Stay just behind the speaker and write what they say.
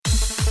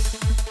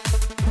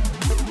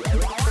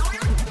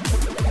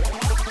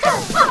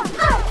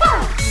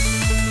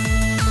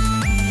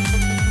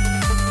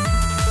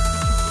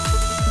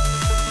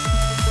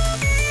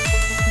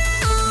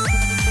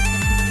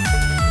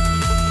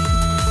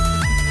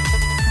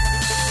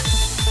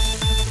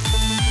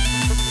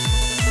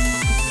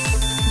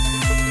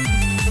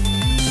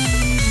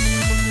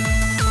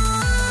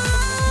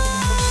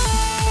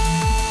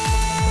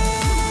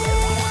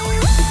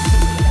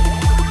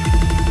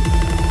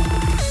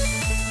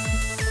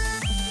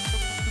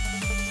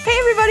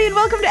everybody, and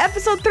welcome to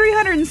episode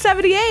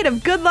 378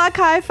 of Good Luck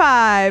High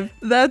Five.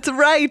 That's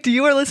right.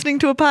 You are listening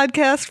to a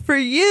podcast for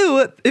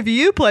you if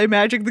you play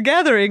Magic the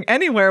Gathering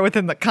anywhere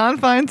within the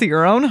confines of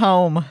your own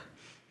home.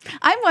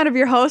 I'm one of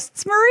your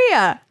hosts,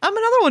 Maria. I'm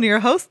another one of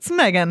your hosts,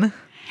 Megan.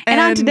 And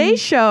on today's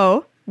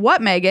show,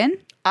 what, Megan?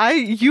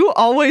 You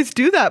always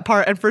do that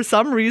part, and for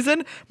some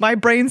reason, my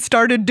brain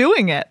started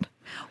doing it.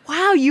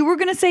 Wow, you were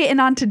going to say, and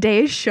on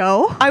today's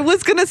show? I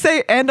was going to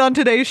say, and on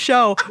today's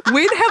show.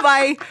 When have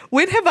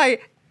I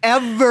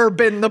ever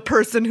been the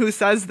person who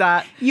says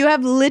that? You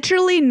have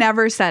literally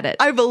never said it.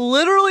 I've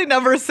literally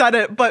never said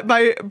it, but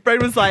my brain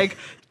was like,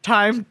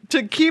 time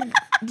to keep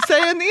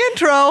saying the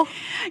intro.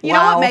 You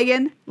know what,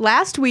 Megan?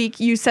 Last week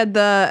you said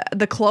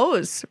the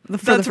close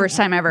for the first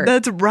time ever.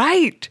 That's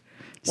right.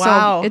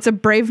 Wow. So it's a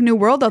brave new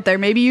world out there.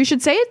 Maybe you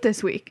should say it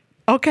this week.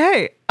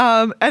 Okay.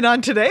 And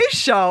on today's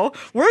show,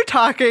 we're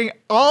talking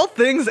all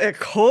things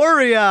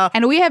Ikoria.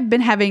 And we have been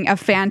having a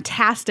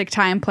fantastic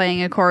time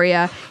playing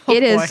Ikoria.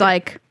 It is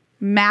like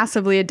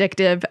massively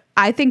addictive.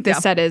 I think this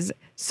set is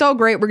so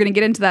great. We're going to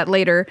get into that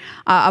later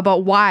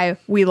about why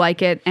we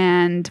like it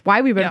and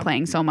why we've been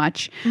playing so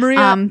much.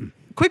 Maria,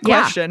 quick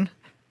question.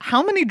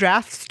 How many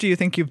drafts do you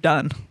think you've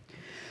done?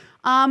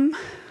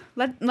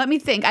 Let me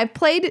think. I've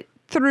played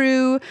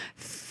through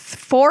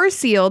 4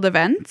 sealed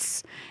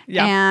events.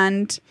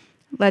 And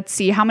let's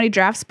see, how many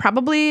drafts?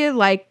 Probably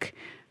like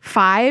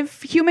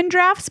 5 human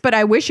drafts, but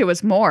I wish it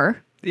was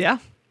more. Yeah,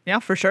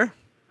 for sure.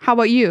 How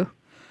about you?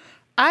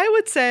 I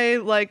would say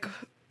like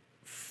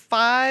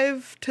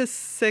 5 to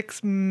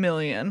 6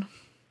 million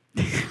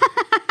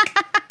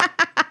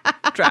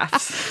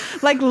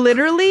drafts. Like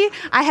literally,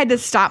 I had to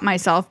stop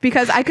myself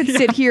because I could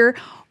sit here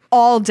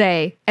all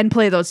day and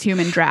play those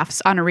human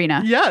drafts on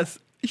Arena. Yes.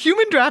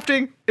 Human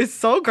drafting is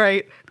so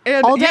great.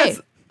 And all day.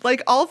 Yes,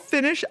 like I'll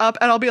finish up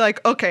and I'll be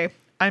like, okay,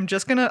 I'm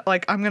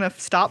gonna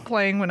stop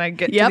playing when I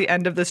get to the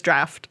end of this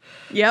draft.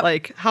 Yep.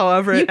 Like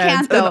however you it ends.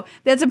 can't though.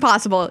 That's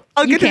impossible.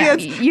 I'll you get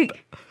can't. to the end.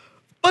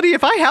 Buddy,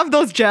 if I have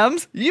those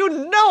gems, you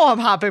know I'm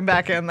hopping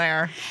back in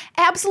there.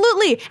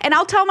 Absolutely. And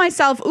I'll tell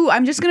myself, ooh,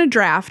 I'm just going to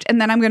draft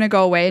and then I'm going to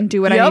go away and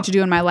do what I need to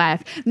do in my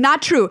life.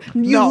 Not true.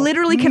 You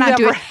literally cannot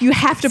do it. You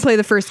have to play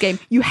the first game.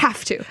 You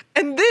have to.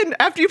 And then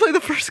after you play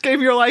the first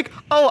game, you're like,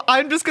 oh,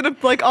 I'm just going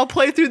to, like, I'll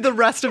play through the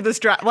rest of this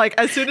draft. Like,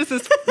 as soon as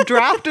this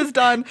draft is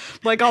done,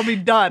 like, I'll be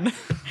done.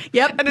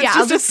 Yep. And it's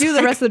I'll just do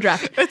the rest of the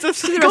draft. It's a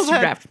cycle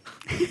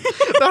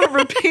that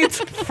repeats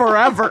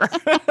forever.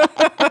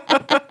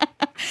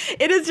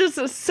 It is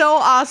just so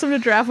awesome to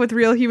draft with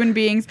real human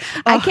beings.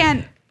 I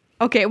can't.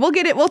 Okay, we'll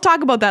get it. We'll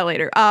talk about that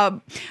later.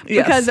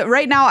 Because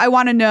right now I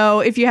want to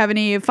know if you have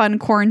any fun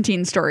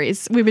quarantine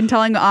stories. We've been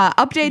telling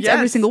updates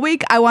every single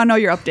week. I want to know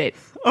your update.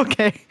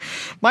 Okay.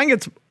 Mine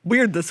gets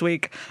weird this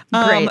week.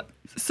 Great.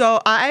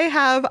 So I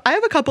have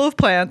a couple of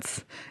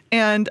plants,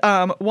 and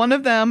one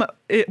of them,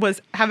 it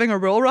was having a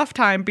real rough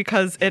time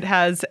because it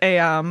has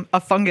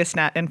a fungus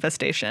gnat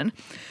infestation,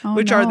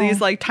 which are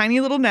these like tiny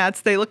little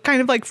gnats. They look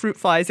kind of like fruit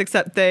flies,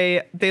 except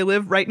they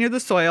live right near the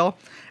soil,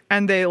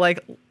 and they lay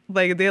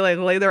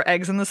their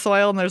eggs in the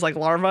soil, and there's like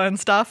larvae and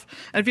stuff.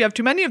 And if you have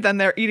too many of them,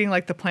 they're eating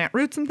like the plant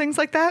roots and things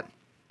like that.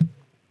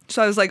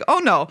 So I was like, oh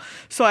no.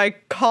 So I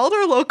called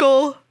our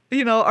local,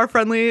 our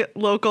friendly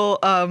local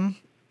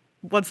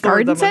what's the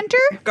garden center?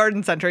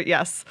 Garden center,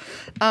 yes.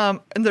 And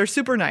they're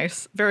super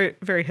nice, very,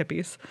 very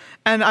hippies.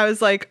 And I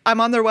was like, I'm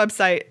on their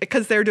website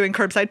because they're doing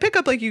curbside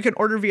pickup. Like you can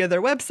order via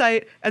their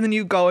website and then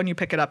you go and you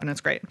pick it up and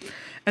it's great.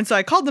 And so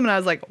I called them and I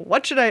was like,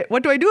 what do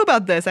I do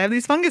about this? I have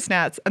these fungus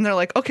gnats. And they're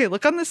like, okay,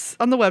 look on the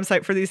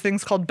website for these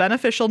things called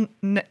beneficial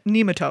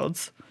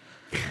nematodes.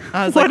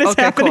 I was what is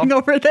happening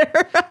over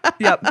there?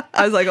 Yep.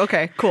 I was like,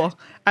 okay, cool.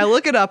 I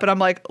look it up and I'm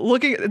like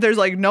there's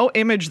like no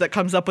image that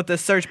comes up with this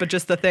search, but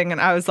just the thing.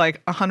 And I was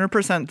like,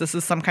 100% this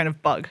is some kind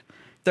of bug.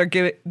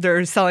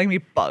 They're selling me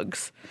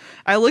bugs.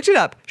 I looked it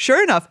up.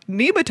 Sure enough,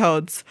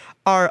 nematodes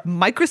are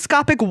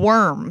microscopic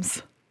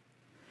worms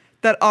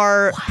that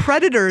are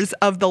predators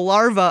of the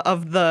larva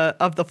of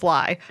the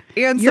fly.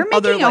 And you're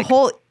making a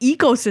whole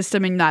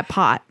ecosystem in that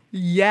pot.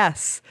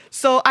 Yes.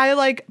 So I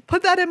like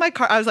put that in my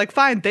cart. I was like,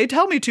 fine, they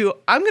tell me to,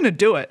 I'm going to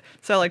do it.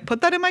 So I like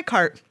put that in my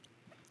cart.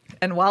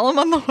 And while I'm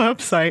on the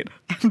website,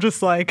 I'm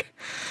just like,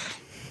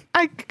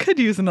 I could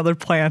use another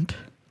plant.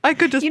 I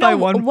could just buy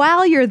one.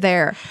 While you're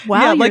there.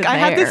 I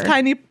had this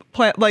tiny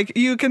plant, like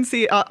you can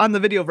see on the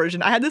video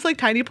version. I had this like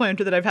tiny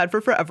planter that I've had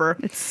for forever.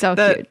 It's so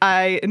that cute.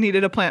 I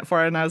needed a plant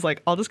for it. And I was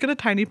like, I'll just get a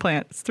tiny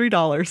plant. It's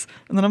 $3.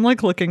 And then I'm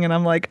like looking and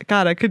I'm like,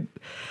 God, I could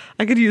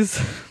use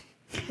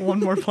one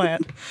more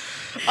plant.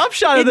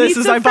 Upshot of this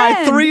is I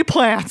buy 3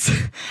 plants.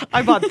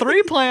 I bought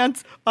 3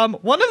 plants.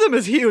 One of them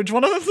is huge.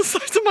 One of them's the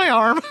size of my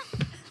arm.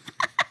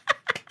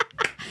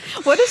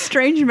 What a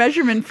strange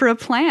measurement for a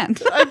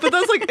plant. But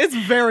that's like, it's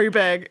very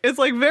big. It's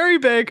like very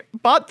big.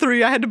 Bought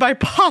 3. I had to buy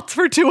pots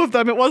for 2 of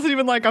them. It wasn't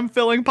even like I'm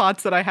filling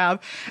pots that I have.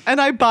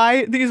 And I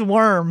buy these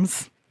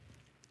worms.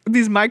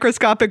 these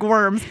microscopic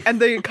worms, and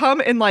they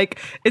come in like,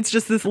 it's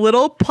just this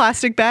little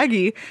plastic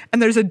baggie,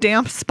 and there's a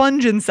damp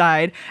sponge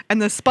inside,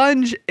 and the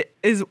sponge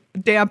is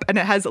damp, and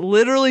it has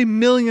literally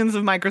millions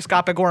of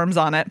microscopic worms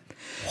on it.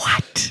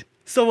 What?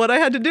 So what I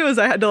had to do is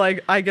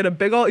you get a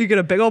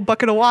big old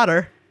bucket of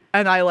water,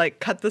 and I like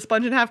cut the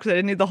sponge in half because I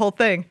didn't need the whole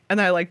thing, and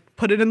I like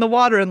put it in the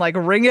water and like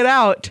wring it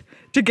out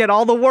to get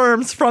all the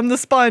worms from the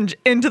sponge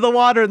into the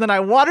water. And then I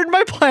watered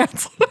my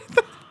plants.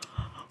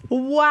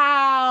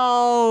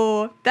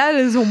 Wow, that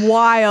is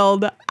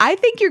wild. I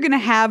think you're going to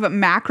have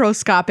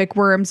macroscopic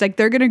worms. Like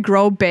they're going to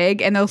grow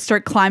big and they'll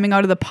start climbing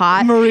out of the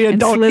pot Maria, and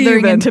don't slithering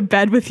even. into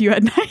bed with you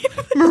at night.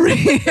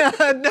 Maria,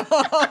 no.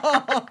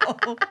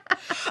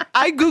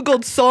 I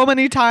Googled so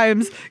many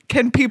times,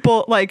 can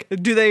people like,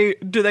 do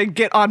they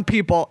get on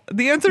people?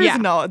 The answer is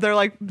no. They're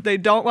like, they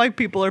don't like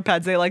people or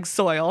pets. They like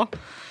soil.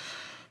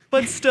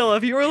 But still,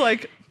 if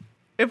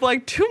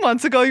 2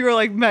 months ago you were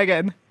like,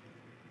 Megan,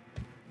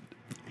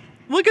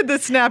 look at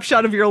this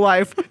snapshot of your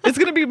life. It's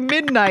going to be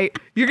midnight.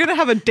 You're going to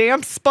have a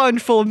damp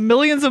sponge full of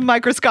millions of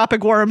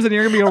microscopic worms, and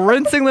you're going to be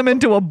rinsing them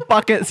into a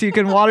bucket so you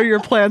can water your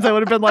plants. I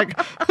would have been like,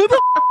 who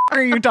the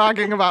are you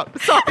talking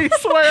about? Sorry,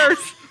 swears.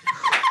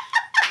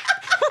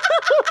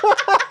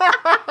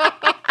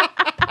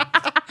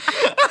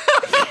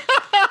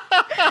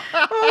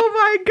 Oh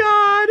my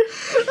God.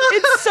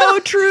 It's so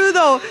true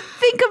though.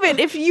 Think of it.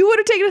 If you would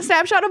have taken a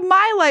snapshot of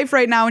my life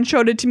right now and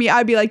showed it to me,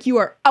 I'd be like, you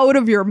are out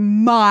of your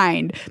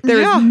mind. There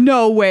is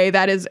no way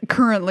that is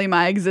currently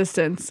my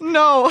existence.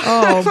 No.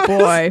 Oh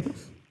boy.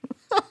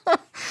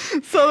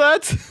 So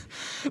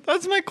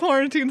that's my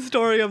quarantine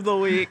story of the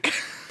week.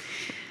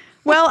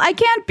 Well, I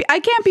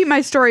can't beat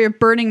my story of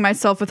burning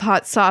myself with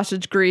hot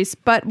sausage grease,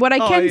 but what I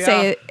can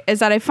say is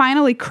that I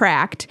finally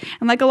cracked.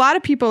 And like a lot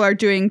of people are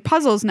doing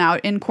puzzles now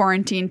in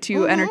quarantine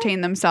to entertain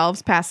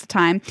themselves, pass the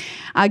time,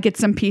 get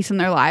some peace in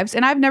their lives.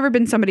 And I've never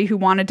been somebody who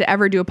wanted to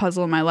ever do a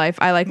puzzle in my life.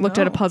 I looked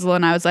at a puzzle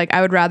and I was like,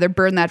 I would rather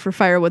burn that for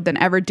firewood than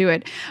ever do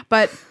it.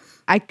 But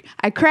I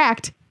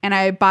cracked and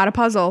I bought a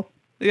puzzle.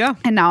 Yeah.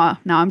 And now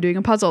I'm doing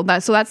a puzzle.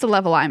 So that's the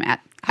level I'm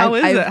at. How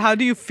is it? How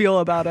do you feel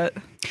about it?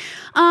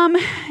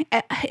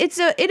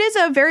 It is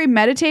a very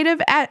meditative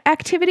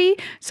activity.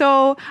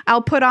 So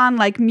I'll put on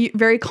like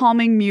very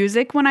calming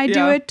music when I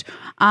do it.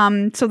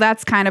 So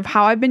that's kind of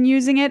how I've been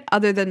using it.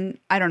 Other than,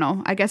 I don't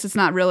know, I guess it's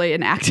not really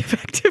an active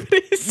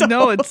activity. So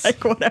no, it's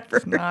like whatever.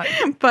 It's not.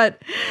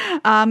 But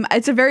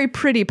it's a very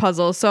pretty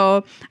puzzle.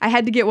 So I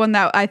had to get one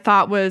that I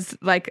thought was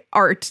like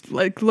art,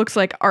 like looks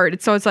like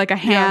art. So it's like a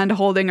hand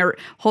holding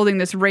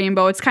this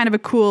rainbow. It's kind of a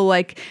cool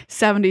like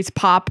 70s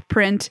pop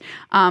print.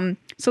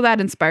 So that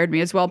inspired me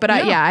as well. But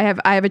I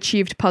have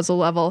achieved puzzle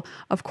level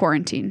of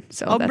quarantine.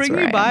 So I'll that's bring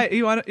where you by.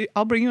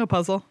 I'll bring you a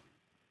puzzle.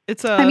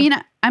 It's a. I mean,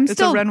 it's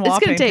a Renoir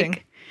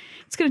painting.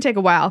 It's gonna take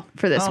a while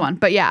for this one.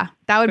 But yeah,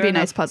 that would be a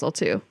nice puzzle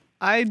too.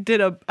 I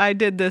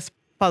did this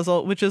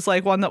puzzle, which is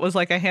like one that was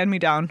like a hand me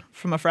down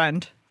from a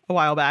friend a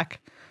while back.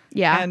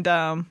 Yeah. And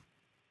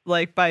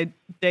like by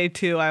day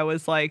 2, I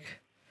was like,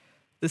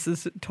 this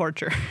is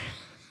torture.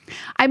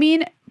 I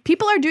mean,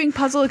 people are doing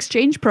puzzle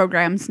exchange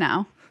programs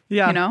now.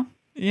 Yeah. You know.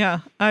 Yeah,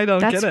 I don't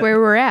get it. That's where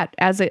we're at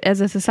as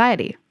a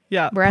society.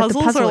 Yeah, we're puzzles at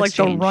the puzzle are like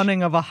exchange. the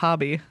running of a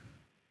hobby.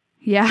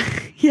 Yeah,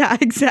 yeah,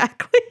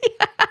 exactly.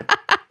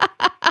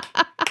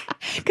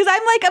 Because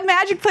I'm like a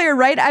Magic player,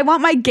 right? I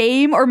want my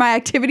game or my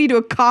activity to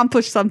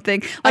accomplish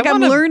something. Like I'm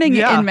learning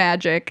in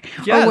Magic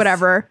or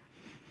whatever.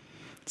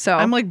 So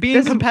I'm like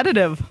being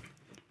competitive.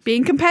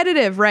 Being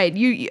competitive, right?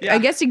 I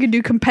guess you could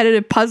do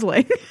competitive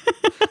puzzling.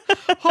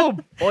 Oh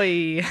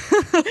boy.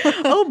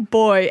 Oh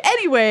boy.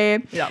 Anyway,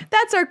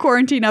 that's our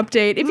quarantine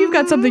update. If you've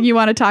got something you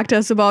want to talk to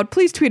us about,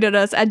 please tweet at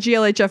us at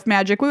GLHF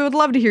Magic. We would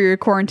love to hear your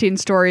quarantine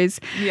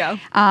stories. Yeah.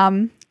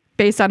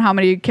 Based on how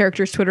many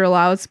characters Twitter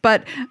allows.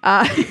 But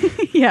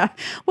yeah.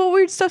 What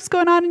weird stuff's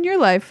going on in your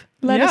life?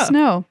 Let us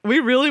know. I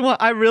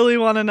really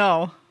want to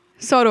know.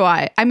 So do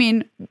I. I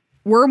mean,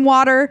 worm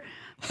water,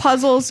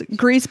 puzzles,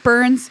 grease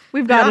burns.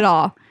 We've got it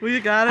all. We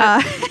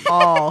got it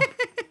all.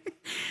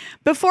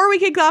 Before we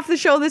kick off the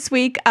show this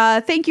week,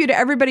 thank you to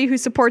everybody who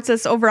supports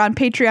us over on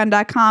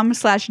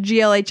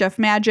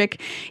patreon.com/GLHFmagic.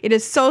 It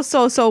is so,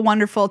 so, so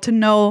wonderful to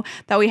know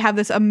that we have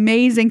this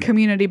amazing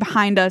community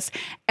behind us.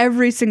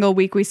 Every single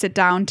week we sit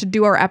down to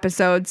do our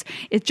episodes.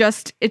 It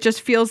just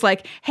feels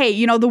like, hey,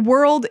 you know, the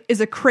world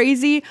is a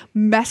crazy,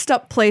 messed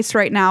up place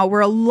right now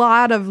where a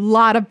lot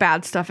of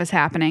bad stuff is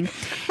happening.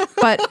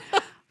 But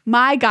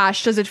my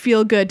gosh, does it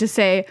feel good to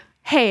say,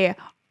 hey,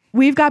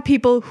 we've got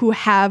people who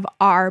have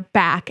our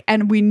back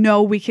and we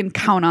know we can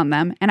count on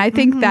them. And I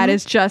think that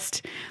is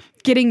just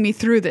getting me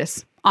through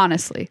this,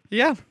 honestly.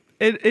 Yeah.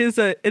 It is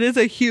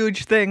a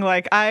huge thing.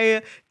 Like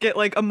I get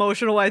like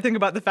emotional when I think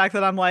about the fact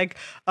that I'm like,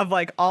 of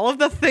like all of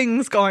the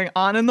things going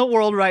on in the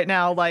world right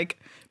now, like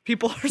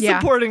people are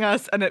supporting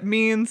us and it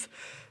means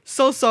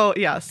so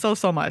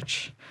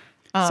much.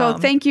 So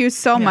thank you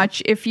so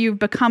much. If you've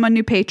become a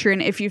new patron,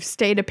 if you've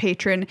stayed a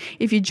patron,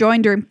 if you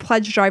joined during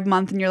Pledge Drive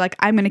month and you're like,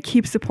 I'm going to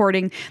keep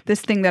supporting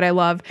this thing that I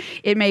love,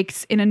 it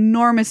makes an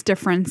enormous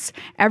difference.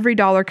 Every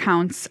dollar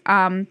counts.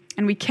 And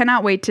we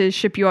cannot wait to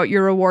ship you out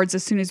your rewards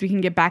as soon as we can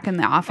get back in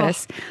the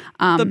office.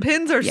 The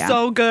pins are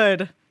so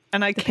good.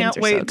 And I can't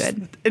wait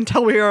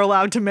until we are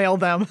allowed to mail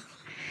them.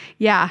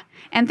 Yeah.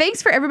 And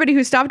thanks for everybody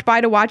who stopped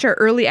by to watch our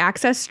early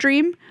access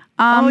stream.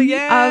 Of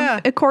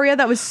Ikoria.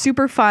 That was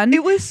super fun.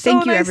 It was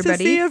so nice to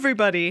see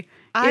everybody.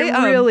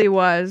 It really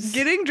was.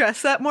 Getting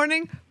dressed that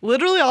morning,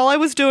 literally all I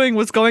was doing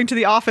was going to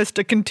the office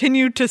to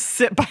continue to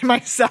sit by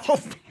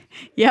myself.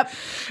 Yep.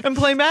 And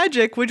play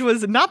Magic, which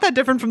was not that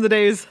different from the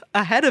days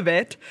ahead of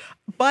it.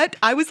 But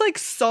I was like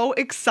so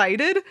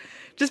excited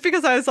just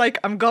because I was like,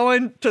 I'm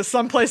going to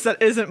someplace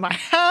that isn't my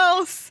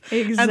house.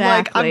 Exactly. And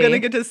like, I'm going to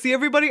get to see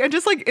everybody. And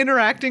just like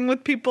interacting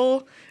with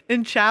people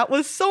in chat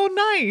was so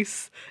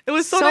nice. It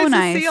was so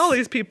nice to see all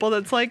these people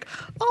that's like,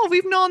 oh,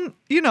 we've known,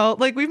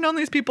 we've known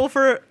these people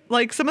for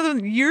like some of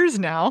them years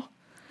now.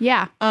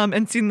 Yeah.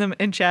 And seen them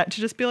in chat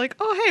to just be like,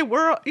 oh, hey,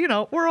 we're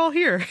all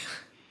here.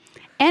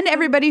 And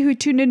everybody who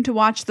tuned in to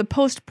watch the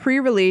post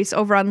pre-release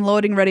over on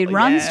Loading Ready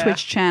Run's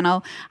Twitch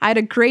channel. I had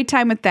a great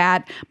time with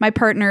that. My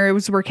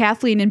partners were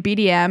Kathleen and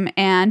BDM,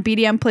 and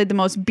BDM played the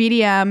most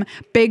BDM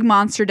big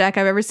monster deck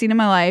I've ever seen in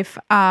my life.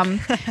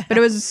 But it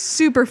was a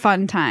super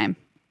fun time.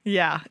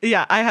 Yeah,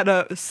 I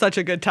had such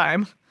a good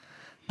time.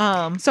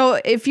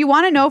 So if you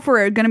want to know if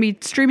we're going to be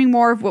streaming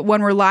more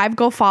when we're live,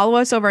 go follow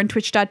us over on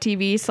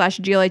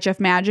twitch.tv/GLHF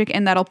Magic,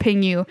 and that'll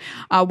ping you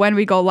when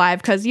we go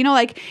live. Because, if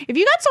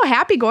you got so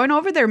happy going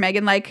over there,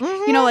 Megan,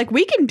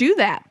 we can do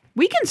that.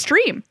 We can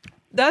stream.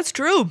 That's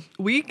true.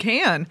 We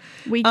can.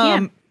 We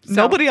can.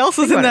 Nobody else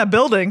is in that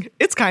building.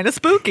 It's kind of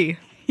spooky.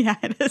 Yeah,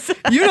 it is.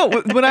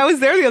 When I was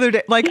there the other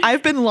day,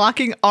 I've been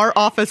locking our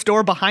office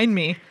door behind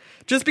me.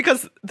 Just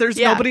because there's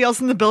nobody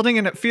else in the building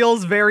and it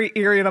feels very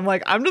eerie, and I'm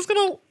like, I'm just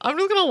gonna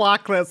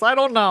lock this. I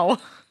don't know.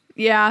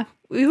 Yeah,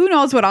 who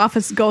knows what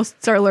office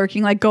ghosts are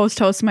lurking? Like ghost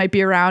hosts might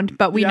be around,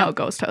 but we know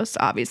ghost hosts,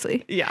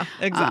 obviously. Yeah,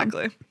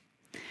 exactly.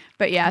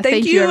 But yeah,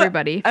 thank you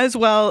everybody as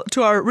well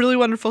to our really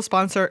wonderful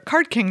sponsor,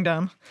 Card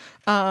Kingdom.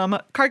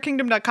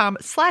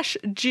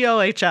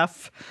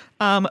 cardkingdom.com/GLHF.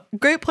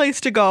 Great place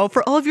to go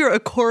for all of your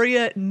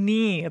Ikoria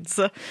needs.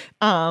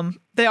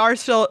 They are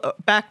still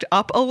backed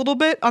up a little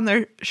bit on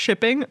their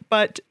shipping,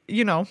 but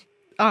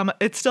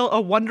it's still a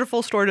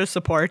wonderful store to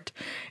support.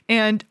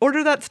 And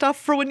order that stuff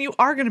for when you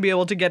are going to be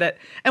able to get it,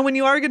 and when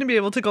you are going to be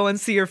able to go and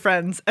see your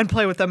friends and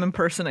play with them in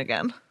person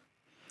again.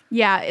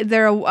 Yeah,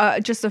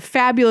 they're just a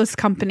fabulous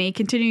company,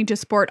 continuing to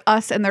support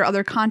us and their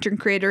other content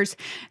creators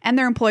and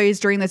their employees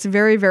during this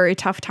very, very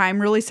tough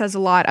time. Really says a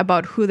lot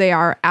about who they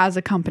are as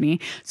a company.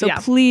 So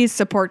please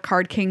support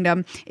Card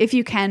Kingdom if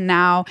you can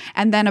now.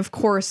 And then, of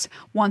course,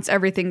 once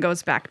everything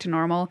goes back to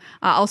normal,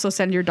 also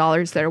send your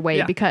dollars their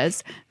way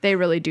because they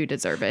really do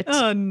deserve it.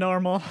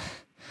 Normal.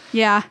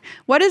 Yeah.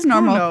 What is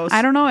normal? Who knows?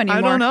 I don't know anymore.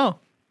 I don't know.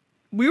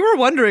 We were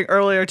wondering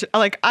earlier,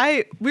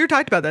 we were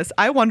talking about this.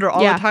 I wonder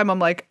all the time. I'm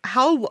like,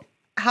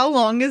 how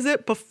long is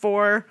it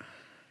before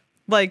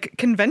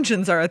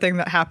conventions are a thing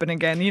that happen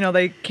again?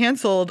 They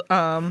canceled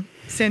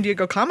San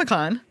Diego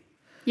Comic-Con.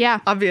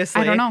 Yeah.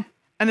 Obviously. I don't know.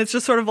 And it's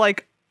just sort of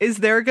like,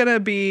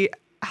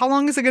 how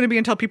long is it going to be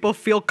until people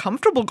feel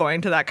comfortable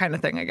going to that kind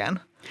of thing again?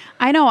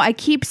 I know. I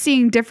keep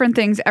seeing different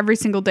things every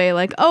single day.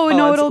 Like,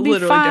 it'll be fine.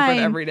 Different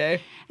every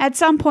day. At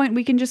some point,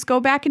 we can just go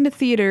back into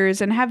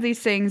theaters and have these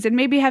things and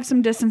maybe have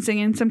some distancing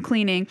and some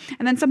cleaning.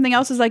 And then something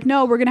else is like,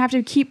 no, we're going to have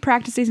to keep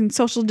practicing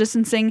social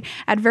distancing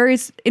at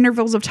various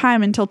intervals of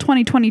time until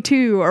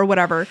 2022 or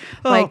whatever.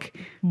 Oh,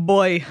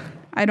 boy.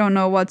 I don't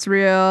know what's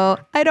real.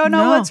 I don't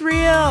know what's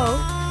real.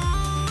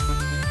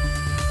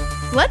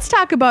 Let's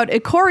talk about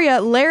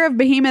Ikoria Lair of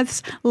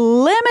Behemoths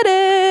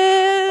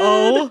Limited.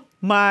 Oh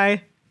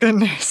my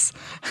goodness.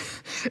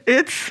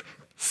 It's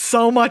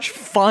so much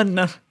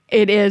fun.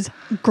 It is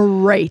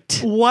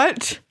great.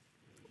 What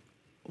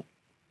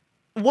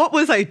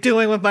was I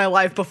doing with my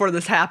life before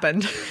this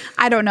happened?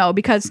 I don't know,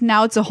 because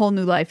now it's a whole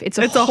new life. It's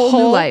a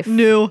whole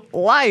new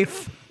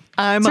life.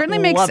 I'm certainly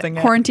makes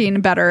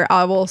quarantine better.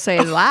 I will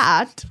say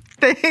that.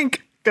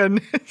 Thank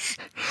goodness.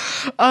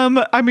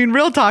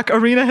 Real talk,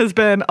 Arena has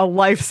been a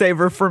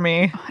lifesaver for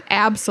me.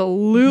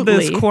 Absolutely.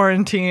 This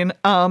quarantine.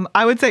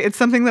 I would say it's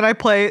something that I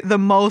play the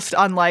most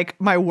on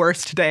my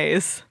worst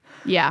days.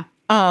 Yeah.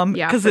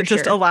 Because it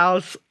just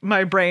allows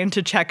my brain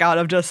to check out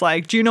of just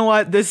do you know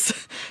what,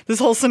 this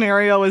whole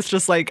scenario is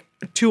just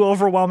too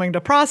overwhelming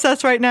to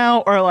process right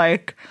now, or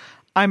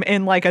I'm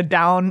in a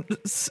down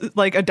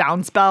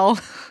spell.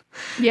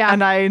 Yeah.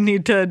 And I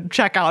need to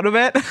check out of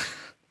it.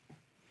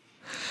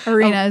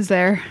 Arena is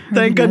there.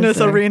 Thank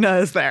goodness Arena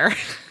is there.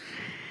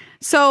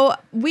 So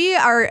we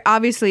are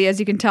obviously, as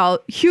you can tell,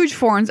 huge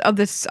fans of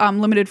this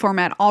limited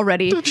format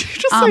already. Did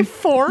you just say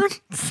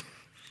fans?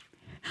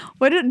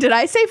 What did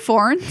I say?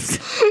 Forns?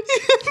 I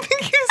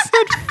think you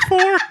said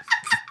forns.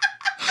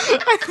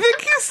 I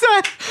think you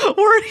said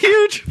we're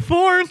huge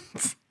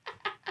forns.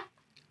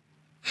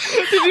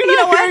 Did you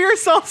not hear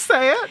yourself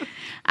say it?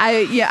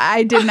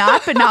 I did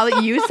not, but now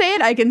that you say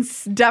it, I can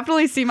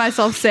definitely see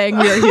myself saying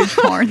we are huge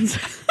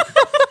porns.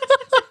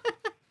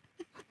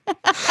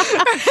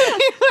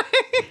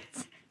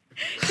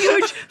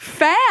 Huge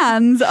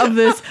fans of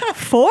this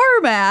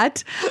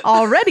format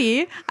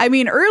already. I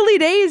mean, early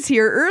days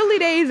here, early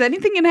days,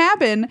 anything can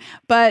happen.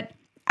 But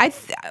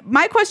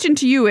my question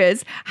to you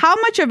is, how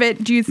much of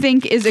it do you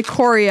think is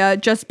Ikoria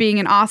just being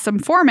an awesome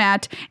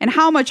format, and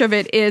how much of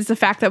it is the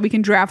fact that we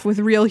can draft with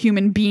real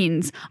human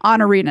beings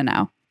on Arena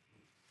now?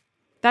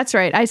 That's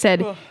right. I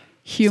said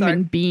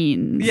human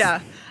beings.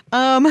 Yeah.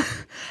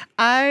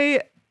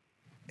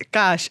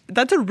 Gosh,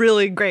 that's a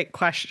really great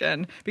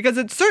question because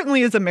it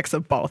certainly is a mix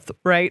of both,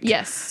 right?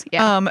 Yes.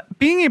 Yeah.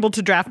 Being able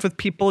to draft with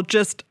people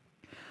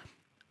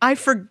I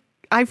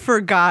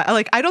forgot.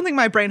 Like, I don't think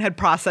my brain had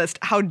processed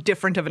how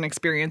different of an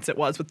experience it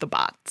was with the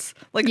bots.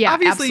 Like,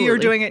 obviously absolutely. You're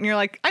doing it and you're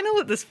like, I know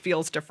that this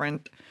feels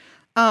different.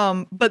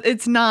 But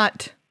it's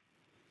not.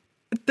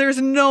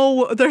 There's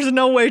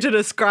no way to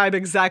describe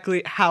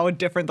exactly how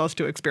different those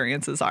two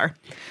experiences are.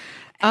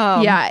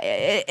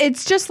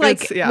 It's just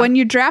like when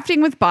you're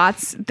drafting with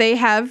bots,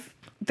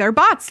 they're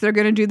bots. They're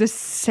going to do the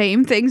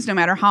same things no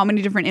matter how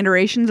many different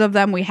iterations of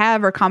them we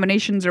have or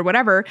combinations or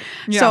whatever.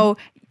 Yeah. So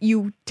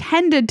you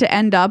tended to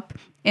end up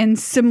in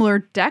similar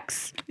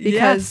decks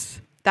because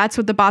that's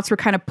what the bots were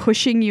kind of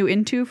pushing you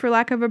into, for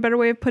lack of a better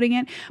way of putting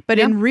it. But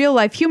in real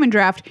life human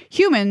draft,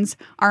 humans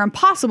are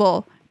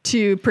impossible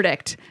to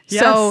predict.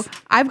 Yes. So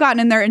I've gotten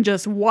in there and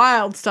just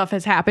wild stuff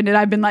has happened and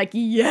I've been like,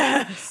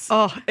 yes.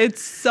 Oh,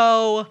 it's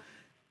so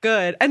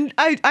good. And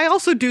I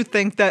also do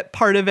think that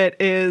part of it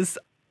is,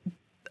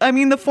 I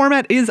mean, the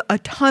format is a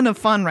ton of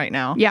fun right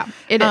now. Yeah,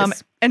 it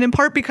is. And in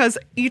part because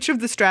each of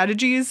the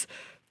strategies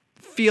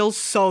feels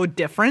so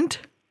different.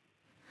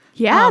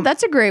 Yeah,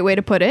 that's a great way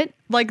to put it.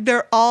 Like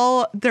they're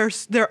all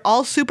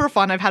super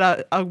fun. I've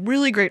had a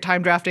really great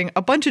time drafting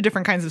a bunch of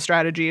different kinds of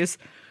strategies,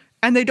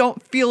 and they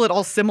don't feel at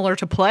all similar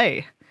to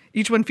play.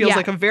 Each one feels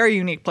like a very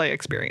unique play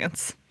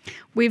experience.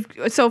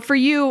 So for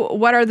you,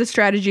 what are the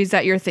strategies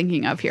that you're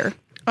thinking of here?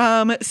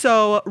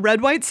 So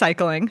red, white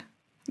cycling.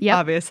 Yeah.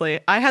 Obviously.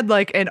 I had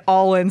like an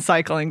all-in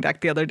cycling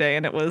deck the other day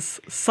and it was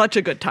such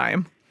a good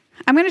time.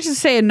 I'm going to just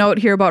say a note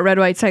here about red,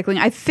 white cycling.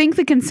 I think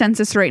the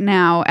consensus right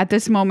now at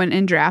this moment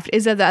in draft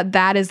is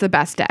that is the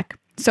best deck.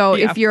 So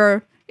if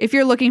you're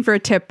looking for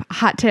a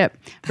hot tip,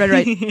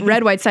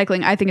 red, white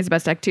cycling, I think is the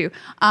best deck too.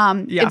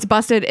 It's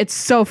busted. It's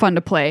so fun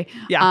to play.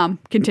 Yeah.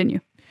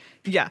 Continue.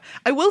 Yeah.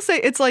 I will say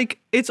it's like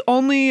its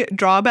only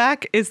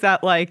drawback is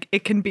that like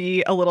it can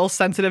be a little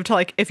sensitive to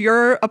like if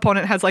your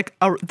opponent has like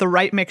the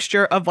right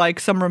mixture of like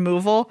some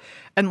removal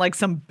and like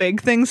some big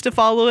things to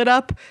follow it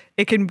up,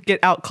 it can get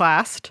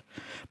outclassed.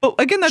 But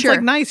again, that's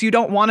like nice. You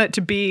don't want it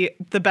to be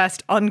the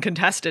best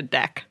uncontested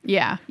deck.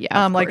 Yeah.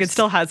 Yeah. Like it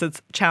still has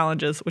its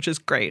challenges, which is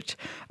great.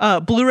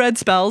 Blue red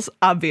spells,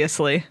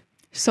 obviously.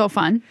 So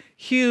fun.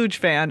 Huge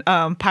fan.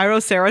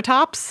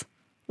 Pyroceratops.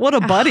 What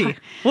a buddy.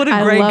 What a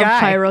great guy.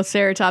 I love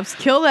Pyroceratops.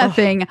 Kill that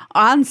thing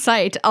on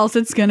sight, else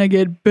it's going to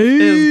get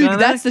big.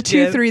 That's the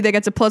 2/3 that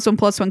gets a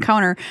 +1/+1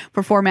 counter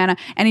for 4 mana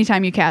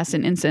anytime you cast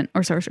an instant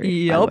or sorcery.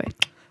 Yep.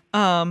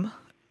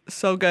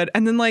 So good.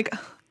 And then like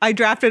I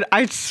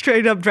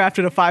straight up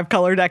drafted a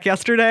 5-color deck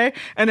yesterday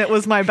and it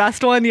was my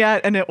best one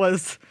yet. And it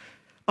was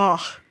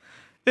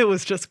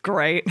just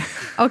great.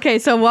 Okay,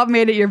 so what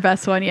made it your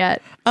best one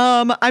yet?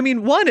 I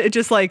mean, one, it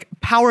just like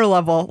power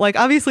level. Like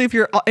obviously if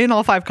you're in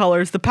all 5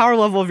 colors, the power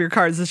level of your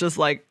cards is just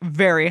like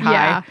very high.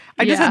 Yeah,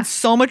 I just had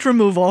so much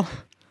removal.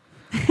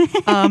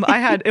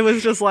 It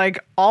was just like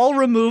all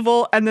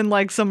removal and then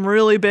like some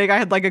really big, I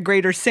had like a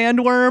greater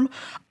sandworm.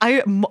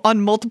 I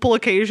on multiple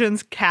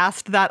occasions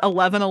cast that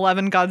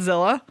 11/11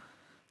 Godzilla.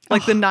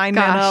 Like the 9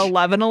 mana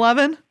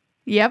 11/11.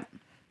 Yep.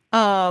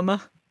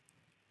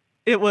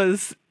 It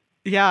was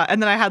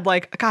and then I had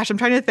like, gosh, I'm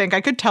trying to think.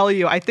 I could tell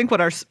you, I think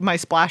what my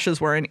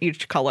splashes were in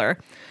each color.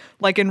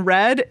 Like in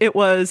red, it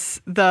was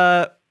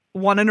the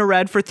 1 in a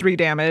red for 3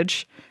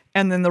 damage,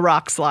 and then the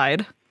rock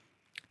slide.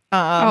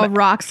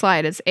 Rock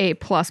slide is A++++.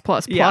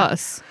 Yeah.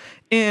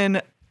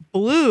 In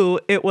blue,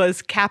 it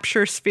was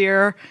capture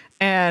sphere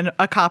and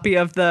a copy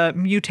of the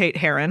mutate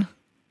heron.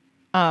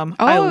 I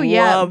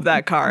love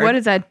that card. What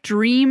is that?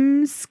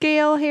 Dream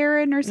scale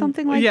heron or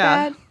something like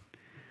that?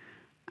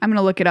 I'm going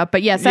to look it up.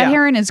 But yes, that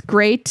heron is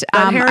great.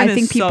 Heron I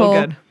think people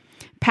so good.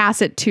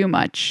 Pass it too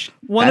much.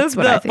 One of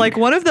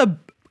the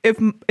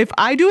if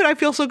I do it, I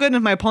feel so good. And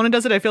if my opponent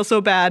does it, I feel so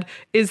bad,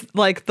 is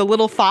like the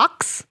little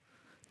fox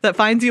that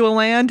finds you a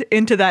land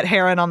into that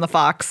heron on the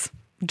fox.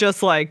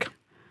 Just like.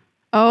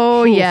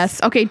 Oh, oof.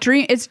 Yes. Okay.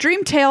 It's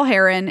Dreamtail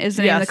Heron is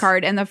the name of the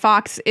card. And the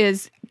fox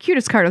is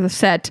cutest card of the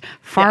set,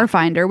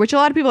 Farfinder, which a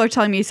lot of people are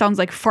telling me sounds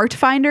like Fart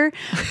Finder,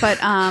 but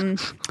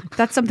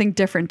that's something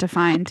different to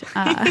find.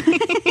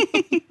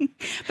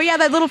 But yeah,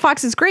 that little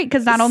fox is great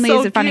because not only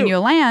is it finding you a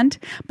land,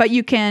 but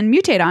you can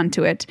mutate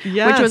onto it,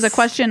 which was a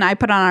question I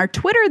put on our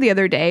Twitter the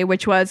other day,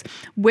 which was,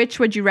 which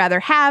would you rather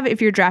have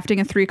if you're drafting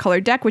a 3-color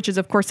deck, which is,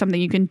 of course,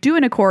 something you can do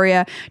in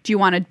Ikoria. Do you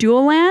want a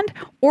dual land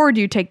or do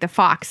you take the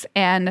fox?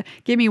 And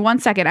give me 1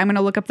 second. I'm going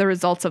to look up the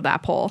results of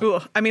that poll. Ooh,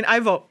 I mean, I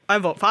vote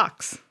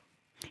fox.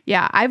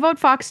 Yeah, I vote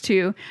fox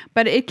too,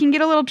 but it can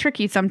get a little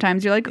tricky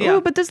sometimes. You're like, oh,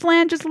 but this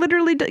land just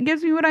literally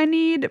gives me what I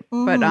need.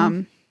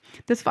 But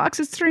this fox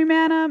is 3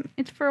 mana.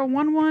 It's for a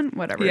 1/1,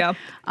 whatever. Yeah.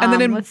 And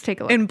then let's take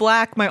a look. In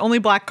black, my only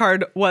black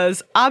card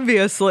was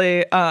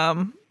obviously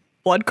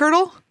Blood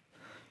Curdle.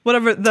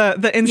 Whatever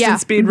the instant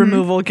speed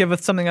removal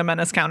giveth something a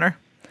menace counter.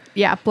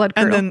 Yeah, Blood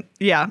Curdle.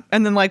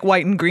 And then like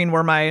white and green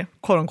were my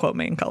quote unquote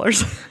main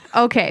colors.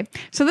 Okay,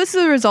 so this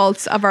is the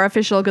results of our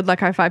official Good Luck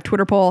High Five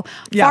Twitter poll.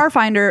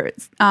 Farfinder,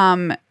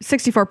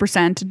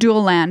 64%,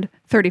 dual land,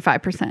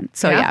 35%.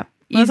 So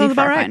easy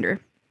Farfinder.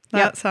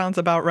 That sounds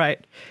about right.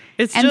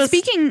 It's and just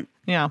speaking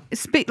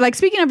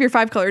of your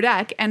 5-color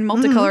deck and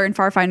multicolor and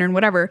Farfinder and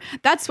whatever,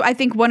 that's I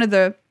think one of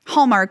the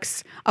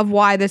hallmarks of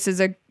why this is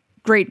a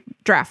great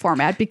draft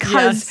format,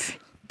 because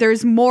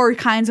there's more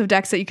kinds of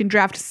decks that you can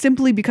draft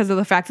simply because of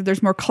the fact that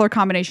there's more color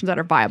combinations that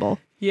are viable.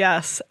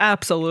 Yes,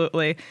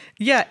 absolutely.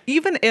 Yeah,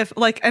 even if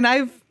and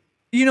I've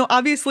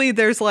obviously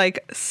there's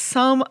like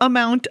some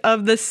amount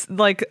of this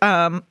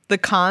the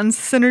cons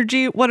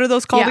synergy. What are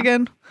those called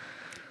again?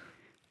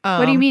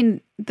 What do you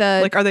mean?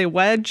 Are they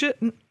wedges?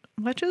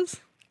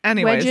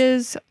 Anyways.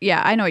 Wedges.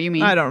 Yeah, I know what you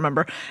mean. I don't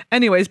remember.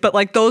 Anyways, but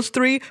like those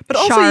 3, but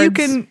also Shards. you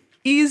can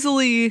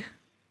easily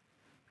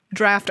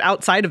draft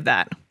outside of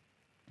that.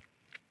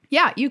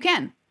 Yeah, you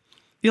can.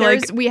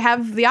 We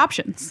have the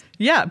options.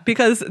 Yeah,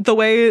 because the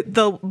way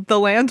the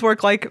lands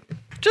work,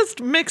 just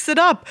mix it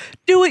up.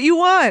 Do what you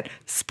want.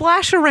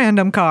 Splash a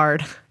random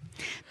card.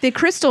 The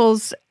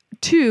crystals,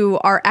 too,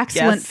 are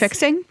excellent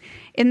fixing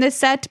in this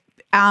set.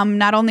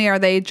 Not only are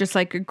they just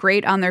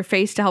great on their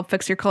face to help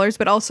fix your colors,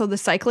 but also the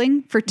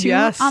cycling for 2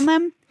 on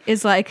them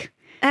is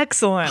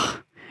excellent.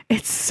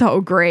 It's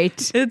so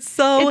great. It's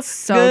so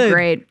good.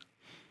 Great.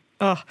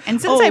 Ugh.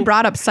 And since I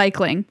brought up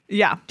cycling,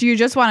 do you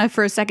just want to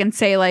for a second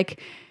say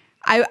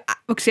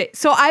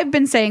so I've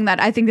been saying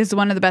that I think this is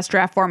one of the best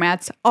draft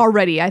formats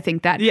already. I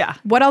think that. Yeah.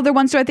 What other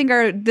ones do I think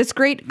are this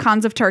great?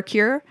 Khans of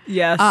Tarkir.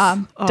 Yes.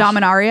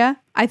 Dominaria,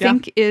 I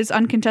think, is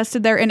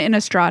uncontested there, and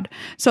Innistrad.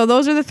 So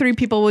those are the 3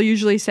 people we'll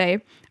usually say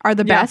are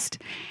the best.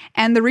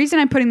 And the reason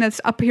I'm putting this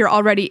up here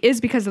already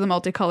is because of the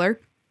multicolor.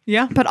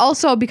 Yeah. But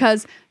also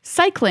because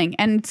cycling.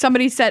 And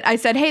I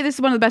said, hey, this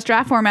is one of the best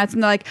draft formats.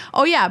 And they're like,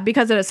 oh yeah,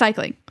 because it has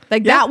cycling.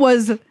 That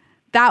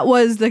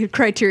was the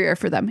criteria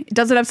for them.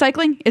 Does it have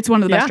cycling? It's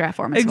one of the best draft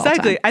formats. Exactly.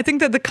 Of all time. I think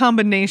that the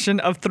combination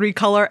of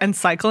 3-color and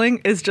cycling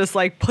is just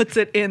puts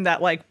it in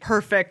that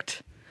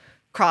perfect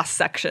cross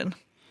section.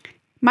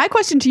 My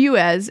question to you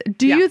is,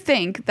 do you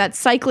think that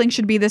cycling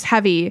should be this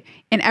heavy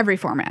in every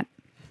format?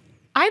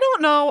 I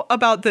don't know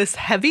about this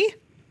heavy,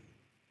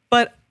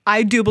 but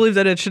I do believe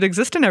that it should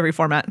exist in every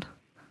format.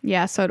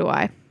 Yeah, so do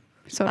I.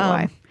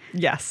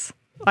 Yes.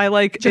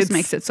 I just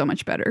makes it so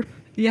much better.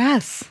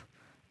 Yes.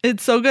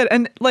 It's so good.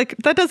 And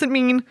that doesn't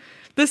mean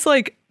this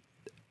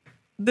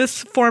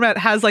this format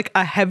has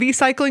a heavy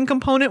cycling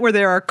component where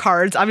there are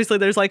cards. Obviously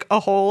there's a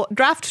whole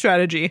draft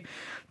strategy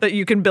that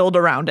you can build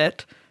around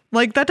it.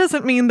 That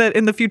doesn't mean that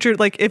in the future,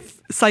 if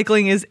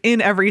cycling is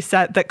in every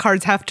set, that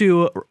cards have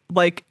to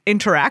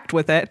interact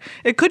with it.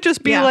 It could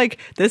just be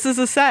this is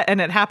a set and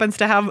it happens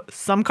to have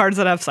some cards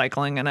that have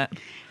cycling in it.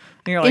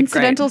 And you're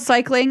incidental great.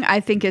 Cycling,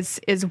 I think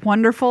is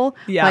wonderful.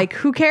 Yeah.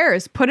 Who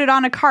cares? Put it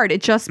on a card.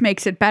 It just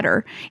makes it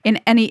better in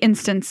any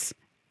instance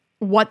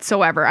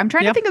whatsoever. I'm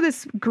trying to think of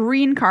this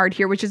green card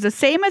here, which is the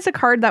same as a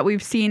card that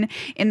we've seen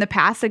in the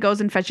past that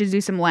goes and fetches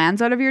you some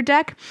lands out of your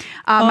deck.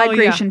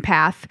 Migration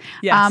Path.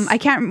 Yes.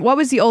 What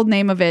was the old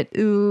name of it?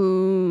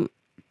 Ooh.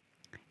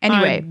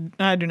 Anyway,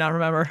 I do not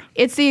remember.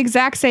 It's the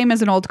exact same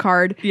as an old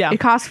card. Yeah. It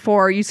costs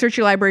 4. You search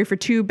your library for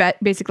 2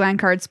 basic land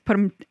cards, put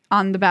them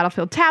on the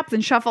battlefield tapped,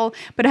 then shuffle,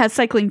 but it has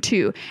cycling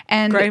 2.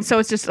 And so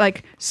it's just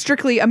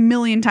strictly a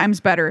million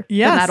times better than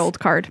that old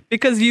card.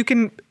 Because you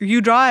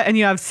draw it and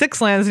you have 6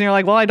 lands and you're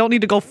well, I don't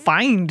need to go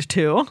find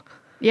 2.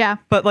 Yeah.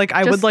 But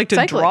I would like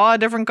to draw a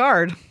different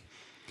card.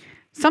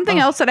 Something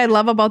else that I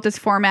love about this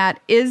format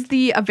is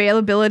the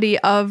availability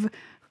of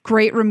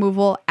great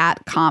removal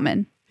at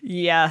common.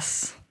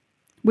 Yes.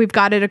 We've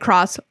got it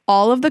across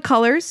all of the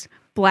colors.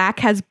 Black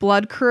has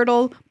Blood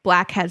Curdle.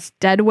 Black has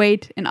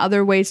Deadweight and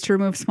other ways to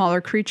remove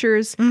smaller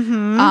creatures.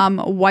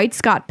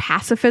 White's got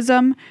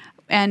Pacifism,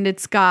 and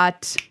it's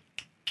got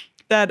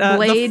that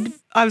Blade.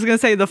 I was going to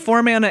say the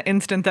 4-mana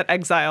instant that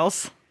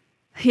exiles.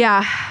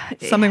 Yeah.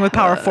 Something with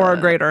power 4 or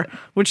greater,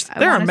 which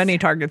there are many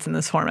targets in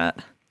this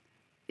format.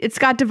 It's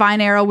got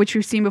Divine Arrow, which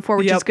we've seen before,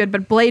 which is good,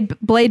 but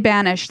Blade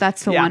Banish,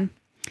 that's the one.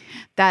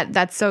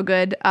 That's so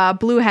good.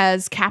 Blue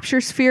has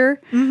Capture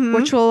Sphere,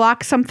 which will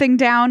lock something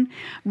down.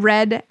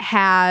 Red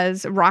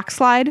has Rock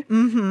Slide,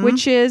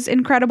 which is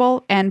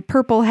incredible. And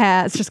purple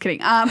has, just kidding.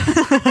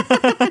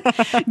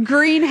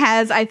 Green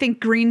has, I think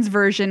green's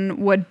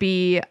version would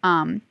be.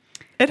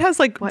 It has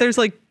like, there's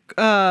like.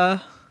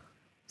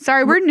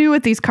 Sorry, we're new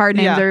with these card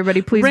names,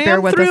 everybody. Please bear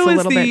with us a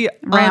little bit.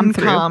 Ram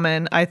through is the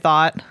uncommon, I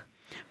thought.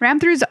 Ram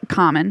through is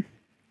common.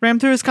 Ram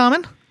through is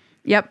common?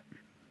 Yep.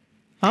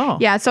 Oh.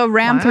 Yeah, so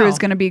Ram through is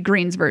going to be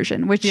green's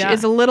version, which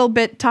is a little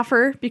bit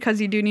tougher because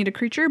you do need a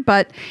creature,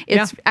 but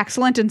it's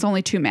excellent and it's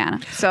only 2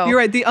 mana. So you're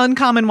right. The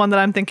uncommon one that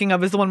I'm thinking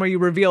of is the one where you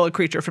reveal a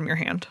creature from your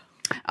hand.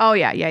 Oh,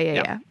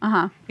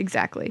 yeah.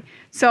 Exactly.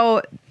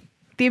 So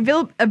the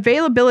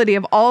availability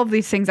of all of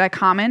these things at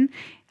common,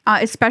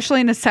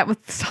 especially in a set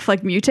with stuff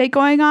like Mutate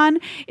going on,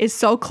 is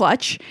so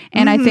clutch,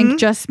 and I think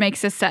just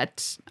makes a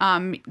set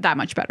that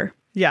much better.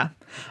 Yeah.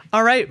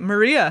 All right,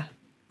 Maria,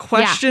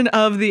 question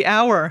of the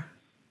hour.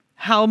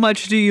 How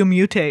much do you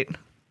mutate?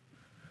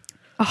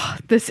 Oh,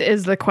 this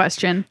is the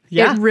question.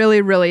 Yeah. It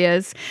really, really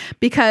is.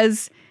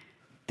 Because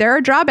there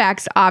are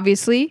drawbacks,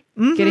 obviously.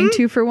 Getting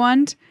 2 for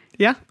 1.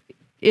 Yeah.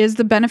 Is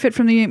the benefit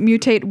from the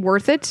mutate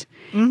worth it?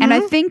 And I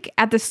think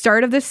at the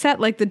start of this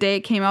set, like the day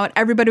it came out,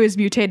 everybody was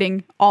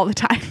mutating all the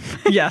time.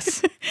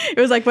 Yes. It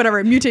was like,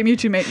 whatever,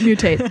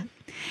 mutate.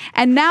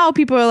 And now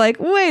people are like,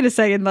 wait a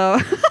second, though.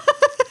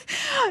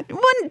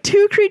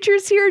 2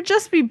 creatures here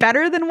just be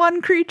better than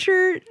 1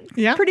 creature?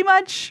 Yeah. Pretty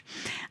much.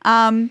 So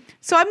I'm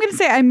going to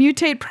say I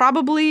mutate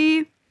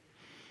probably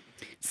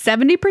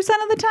 70%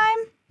 of the time.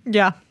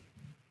 Yeah.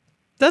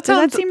 Does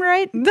that seem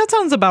right? That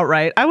sounds about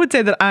right. I would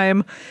say that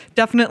I'm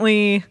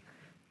definitely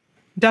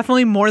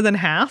more than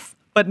half,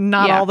 but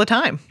not all the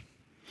time.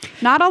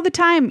 Not all the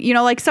time. You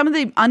know, like some of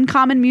the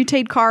uncommon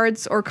mutate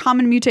cards or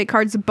common mutate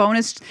cards, the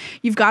bonus,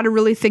 you've got to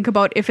really think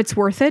about if it's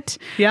worth it.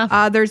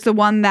 Yeah. There's the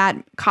one that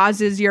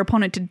causes your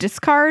opponent to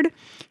discard.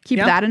 Keep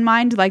that in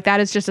mind. Like that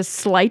is just a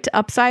slight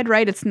upside,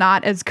 right? It's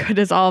not as good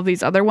as all of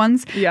these other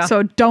ones. Yeah.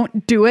 So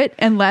don't do it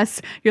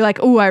unless you're like,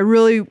 oh, I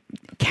really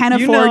can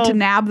afford to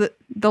nab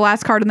the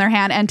last card in their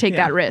hand and take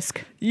that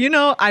risk.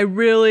 I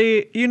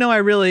really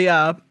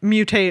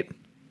mutate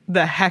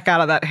the heck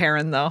out of that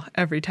heron though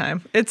every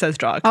time. It says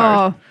draw a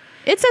card. Oh,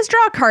 it says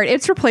draw a card.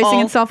 It's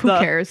replacing itself. Who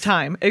cares?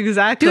 Time.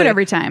 Exactly. Do it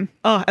every time.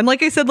 Oh, and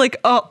like I said, like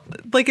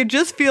it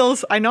just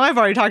feels, I know I've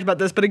already talked about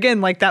this, but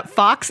again, like that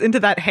fox into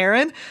that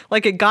heron,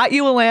 like it got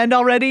you a land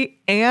already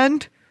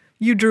and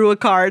you drew a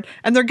card,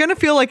 and they're going to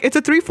feel like it's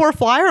a 3/4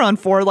 flyer on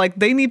 4, like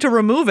they need to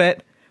remove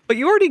it, but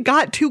you already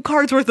got 2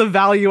 cards worth of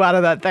value out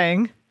of that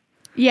thing.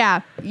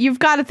 Yeah, you've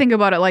got to think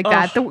about it like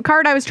that. The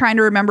card I was trying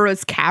to remember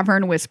was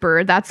Cavern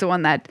Whisperer. That's the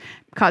one that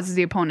causes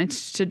the opponent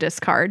to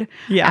discard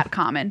at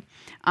common,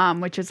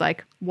 which is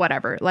like,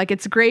 whatever. Like,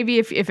 it's gravy.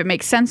 If it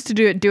makes sense to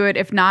do it, do it.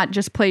 If not,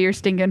 just play your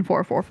stinking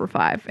 4/4 for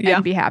 5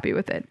 and be happy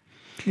with it.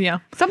 Yeah.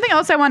 Something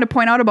else I want to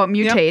point out about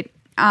Mutate,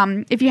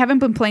 if you haven't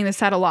been playing this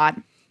set a lot,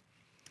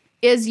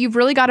 is you've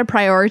really got to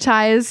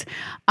prioritize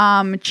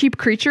cheap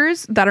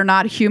creatures that are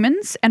not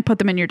humans and put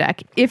them in your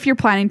deck if you're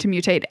planning to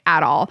mutate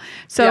at all.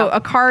 So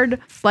a card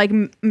like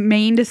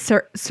Maned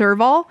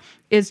Serval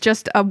is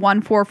just a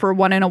 1/4 for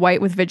 1 and a white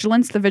with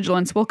Vigilance. The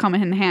Vigilance will come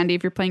in handy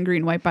if you're playing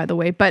green-white, by the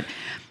way. But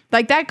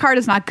like that card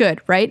is not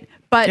good, right?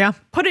 But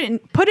put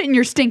it in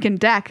your stinking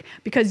deck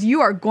because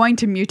you are going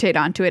to mutate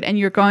onto it and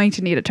you're going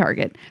to need a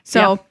target.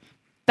 So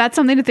that's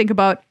something to think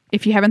about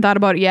if you haven't thought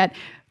about it yet.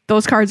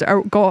 Those cards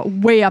go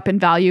way up in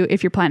value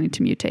if you're planning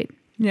to mutate.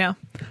 Yeah.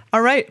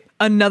 All right.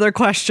 Another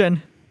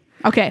question.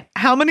 Okay.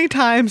 How many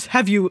times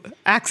have you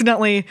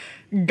accidentally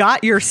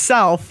got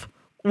yourself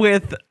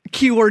with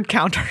keyword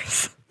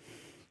counters?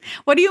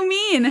 What do you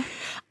mean?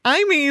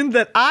 I mean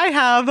that I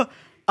have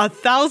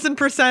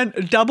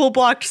 1,000% double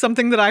blocked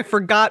something that I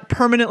forgot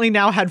permanently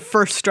now had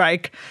first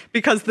strike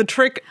because the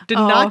trick did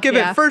not give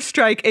it first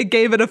strike. It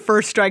gave it a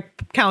first strike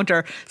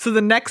counter. So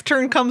the next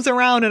turn comes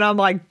around and I'm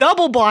like,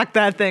 double block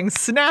that thing,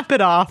 snap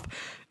it off.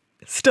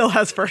 Still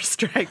has first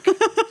strike.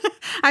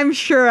 I'm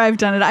sure I've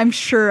done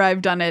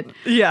it.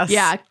 Yes.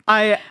 Yeah.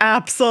 I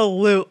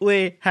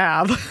absolutely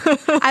have.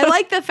 I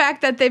like the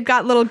fact that they've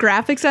got little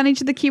graphics on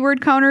each of the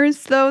keyword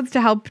counters though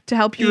to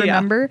help you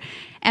remember.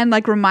 And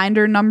like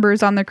reminder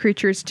numbers on the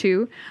creatures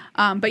too.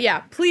 But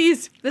yeah,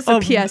 please, this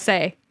is a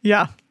PSA.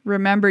 Yeah.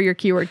 Remember your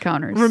keyword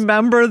counters.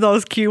 Remember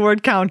those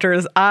keyword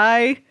counters.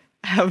 I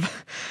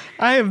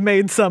have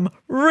made some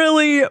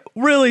really,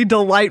 really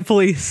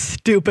delightfully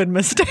stupid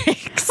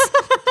mistakes.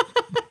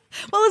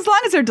 Well, as long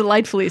as they're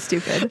delightfully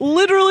stupid.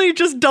 Literally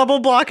just double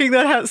blocking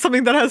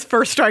something that has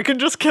first strike and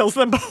just kills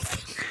them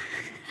both.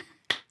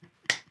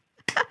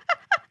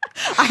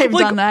 I've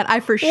done that. I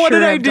for sure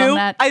have done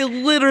that. I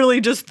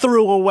literally just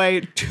threw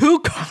away 2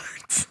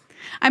 cards.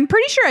 I'm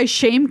pretty sure I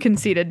shame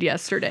conceded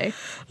yesterday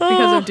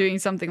because of doing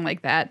something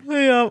like that.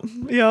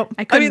 Yeah.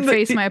 I couldn't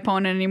face my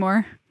opponent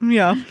anymore.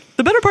 Yeah.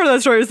 The better part of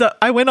that story is that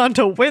I went on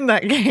to win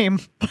that game.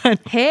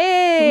 But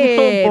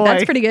hey,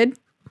 that's pretty good.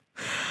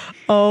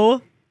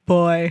 Oh,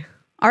 boy.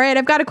 All right,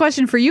 I've got a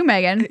question for you,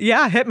 Megan.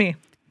 Yeah, hit me.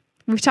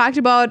 We've talked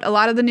about a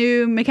lot of the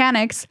new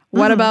mechanics.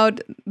 What about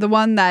the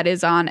one that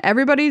is on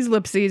everybody's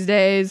lips these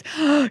days?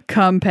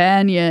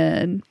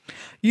 Companion.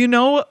 You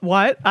know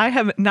what? I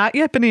have not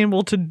yet been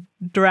able to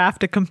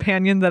draft a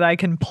companion that I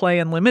can play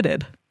in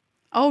limited.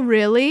 Oh,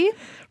 really?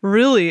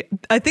 Really?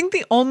 I think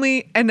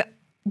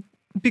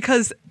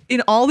because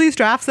in all these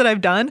drafts that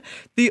I've done,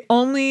 the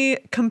only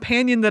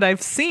companion that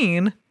I've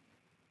seen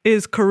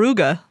is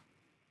Karuga.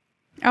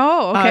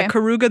 Oh, okay.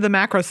 Karuga the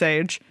Macro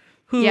Sage,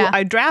 who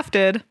I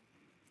drafted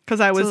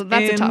because I was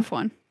that's a tough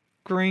one.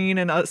 Green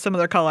and some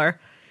other color.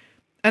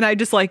 And I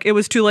just it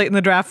was too late in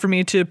the draft for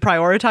me to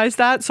prioritize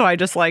that. So I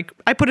just I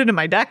put it in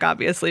my deck,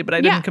 obviously, but I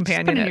didn't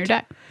companion just put it in your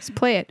deck. Just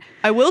play it.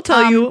 I will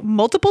tell you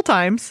multiple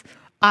times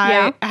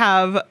I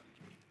have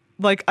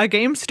a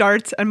game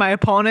starts and my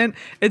opponent,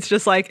 it's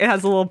just it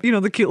has a little,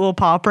 the cute little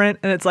paw print.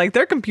 And it's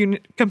their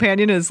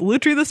companion is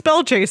Lutri the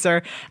Spell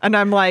Chaser. And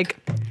I'm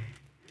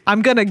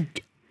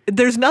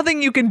there's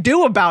nothing you can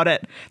do about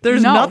it.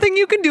 There's nothing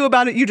you can do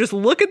about it. You just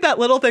look at that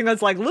little thing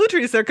that's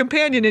Lutri's their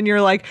companion, and you're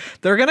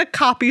they're gonna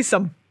copy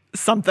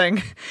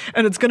something,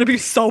 and it's gonna be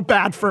so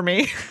bad for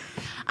me.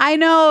 I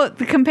know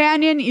the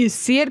companion. You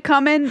see it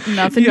coming.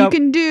 Nothing you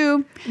can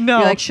do.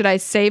 No. You're should I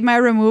save my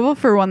removal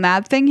for when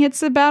that thing hits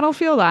the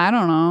battlefield? I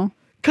don't know.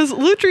 Because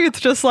Lutri,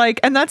 it's just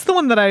and that's the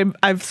one that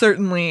I've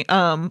certainly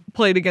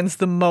played against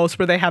the most,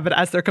 where they have it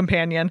as their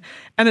companion,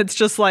 and it's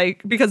just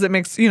because it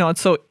makes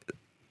it's so.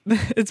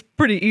 It's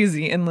pretty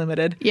easy in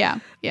limited. Yeah.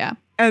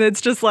 And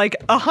it's just 100%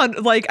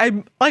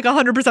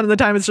 of the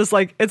time it's just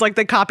it's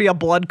they copy a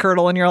blood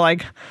curdle and you're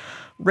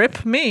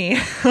rip me.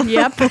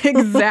 Yep,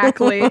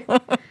 exactly.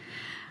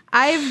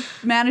 I've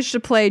managed to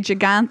play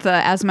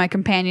Gigantha as my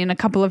companion a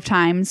couple of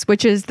times,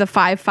 which is the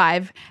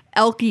 5/5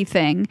 Elky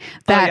thing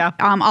that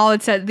all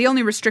it said, the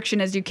only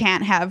restriction is you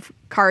can't have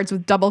cards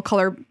with double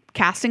color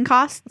casting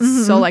costs.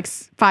 So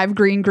 5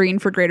 green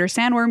for Greater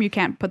Sandworm, you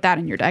can't put that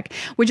in your deck,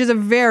 which is a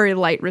very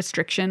light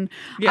restriction.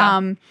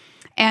 And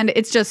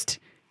it's just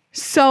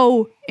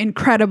so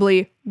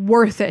incredibly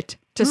worth it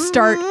to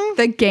start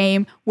the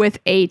game with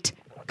 8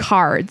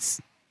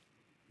 cards.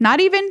 Not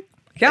even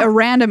a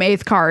random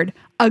 8th card,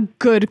 a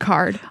good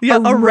card,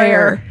 a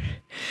rare.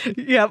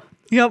 Yep.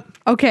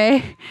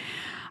 Okay.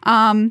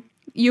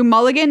 You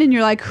mulligan and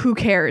you're who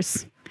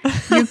cares?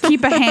 You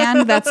keep a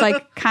hand that's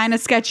kind of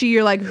sketchy.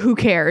 You're who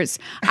cares?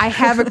 I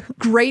have a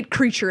great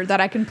creature that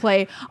I can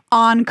play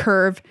on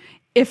curve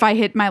if I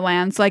hit my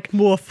lands.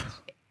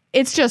 Woof.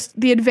 It's just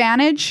the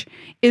advantage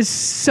is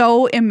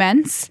so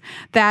immense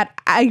that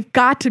I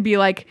got to be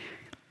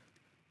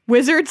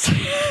Wizards.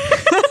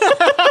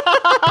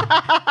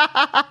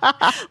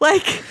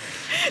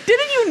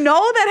 Didn't you know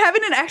that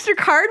having an extra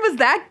card was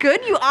that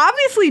good? You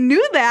obviously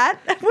knew that.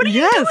 What are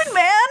you doing,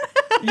 man?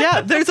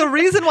 Yeah, there's a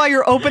reason why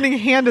your opening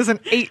hand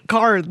isn't 8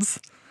 cards.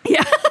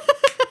 Yeah.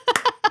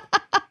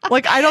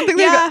 I don't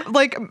think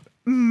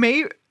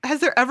has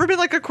there ever been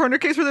a corner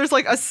case where there's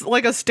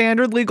a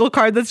standard legal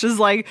card that's just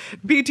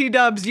BT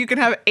dubs, you can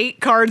have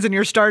 8 cards in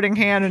your starting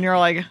hand, and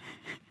you're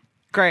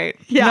great.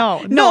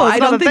 Yeah. No, I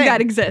don't think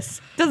that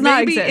exists. Does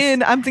not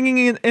exist. I'm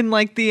thinking in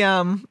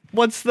the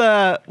what's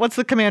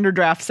the commander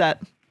draft set?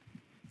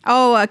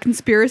 Oh, a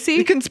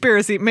conspiracy?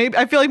 Conspiracy. Maybe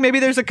I feel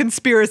maybe there's a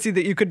conspiracy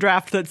that you could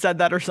draft that said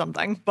that or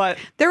something. But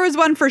there was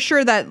one for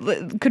sure that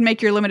could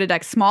make your limited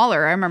deck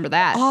smaller. I remember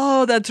that.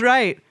 Oh, that's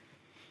right.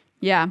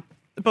 Yeah.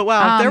 But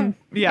wow,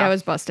 it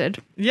was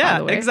busted.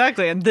 Yeah,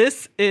 exactly. And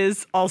this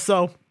is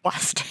also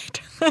busted.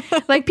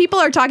 People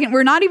are talking.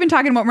 We're not even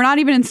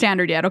in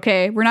standard yet.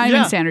 Okay, we're not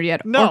even in standard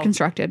yet or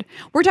constructed.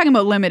 We're talking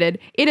about limited.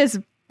 It is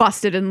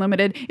busted and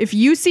limited. If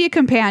you see a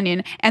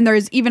companion and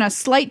there's even a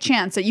slight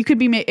chance that you could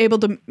be able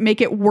to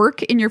make it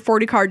work in your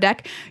 40 card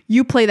deck,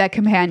 you play that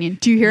companion.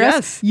 Do you hear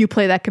us? You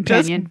play that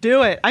companion. Just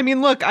do it. I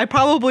mean, look, I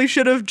probably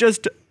should have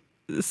just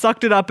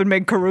sucked it up and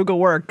made Karuga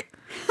work.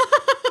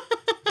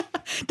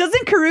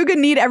 Doesn't Karuga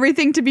need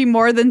everything to be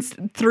more than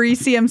 3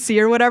 CMC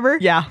or whatever?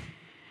 Yeah.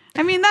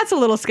 I mean, that's a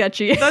little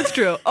sketchy. That's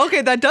true.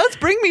 Okay, that does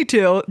bring me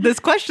to this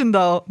question,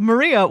 though.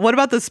 Maria, what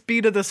about the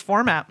speed of this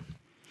format?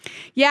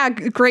 Yeah,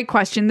 great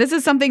question. This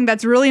is something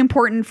that's really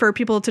important for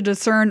people to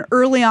discern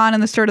early on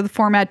in the start of the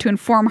format to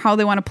inform how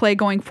they want to play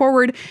going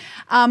forward.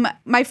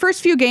 My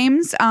first few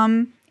games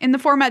in the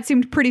format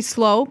seemed pretty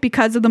slow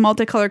because of the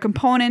multicolor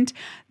component.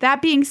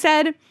 That being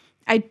said,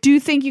 I do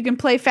think you can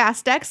play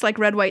fast decks like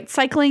red-white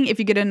cycling if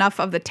you get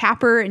enough of the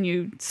tapper and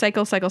you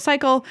cycle,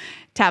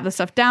 tap the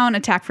stuff down,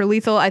 attack for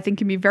lethal. I think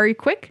can be very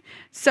quick.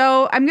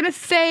 So I'm going to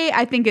say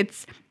I think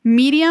it's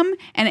medium,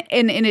 and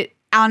it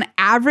on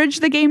average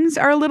the games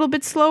are a little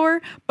bit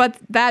slower. But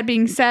that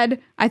being said,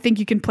 I think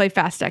you can play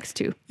fast decks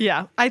too.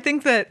 Yeah, I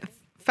think that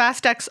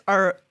fast decks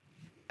are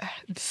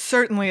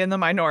certainly in the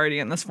minority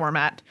in this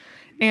format.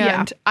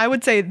 And I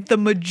would say the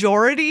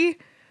majority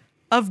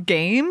of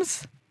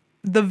games,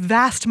 the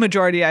vast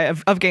majority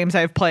of games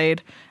I've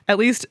played, at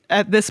least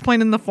at this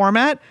point in the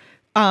format,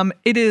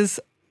 it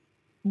is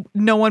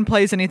no one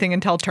plays anything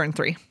until turn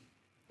 3.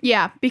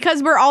 Yeah,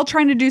 because we're all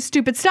trying to do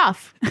stupid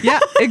stuff.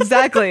 Yeah,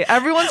 exactly.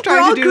 Everyone's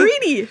trying to do... We're all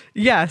greedy.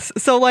 Yes.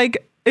 So,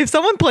 like, if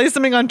someone plays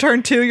something on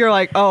turn 2, you're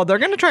like, oh, they're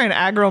gonna try and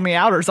aggro me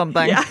out or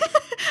something. Yeah.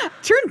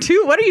 Turn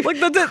 2. What are you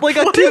like? Like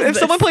a 2. If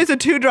someone plays a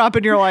 2-drop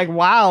and you're like,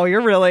 wow,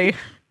 you're really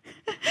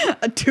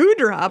a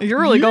 2-drop.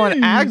 You're really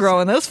going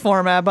aggro in this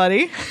format,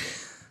 buddy.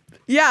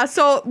 Yeah,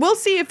 so we'll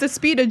see if the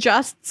speed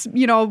adjusts,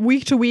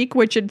 week to week,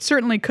 which it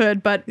certainly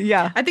could. But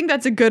yeah, I think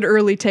that's a good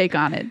early take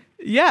on it.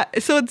 Yeah,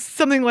 so it's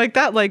something like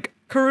that, like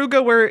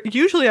Keruga, where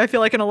usually I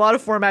feel like in a lot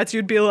of formats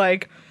you'd be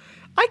like,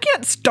 I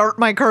can't start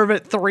my curve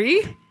at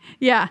 3.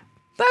 Yeah.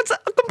 That's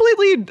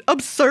completely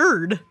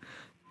absurd.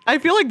 I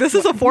feel like this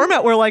is a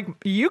format where like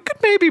you could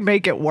maybe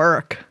make it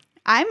work.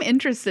 I'm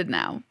interested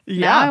now.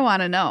 Yeah. Now I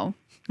want to know.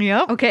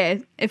 Yep.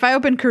 Okay, if I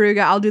open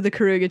Keruga, I'll do the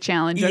Keruga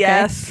challenge, okay?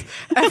 Yes.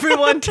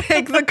 Everyone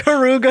take the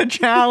Keruga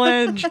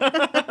challenge.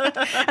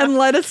 And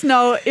let us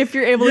know if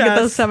you're able to get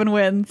those 7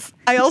 wins.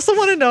 I also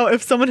want to know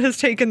if someone has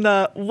taken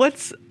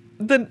what's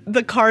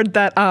the card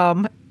that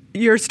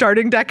your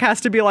starting deck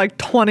has to be like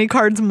 20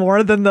 cards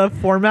more than the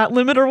format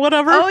limit or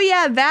whatever. Oh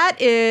yeah, that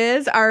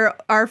is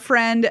our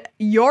friend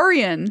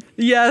Yorion.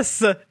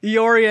 Yes,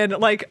 Yorion.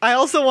 Like, I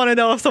also want to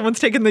know if someone's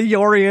taken the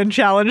Yorion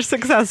challenge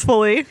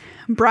successfully.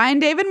 Brian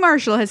David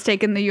Marshall has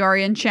taken the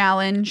Yorion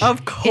challenge.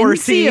 Of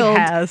course he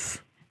has.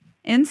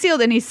 In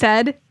sealed, and he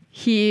said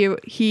he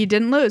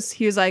didn't lose.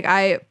 He was like,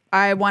 I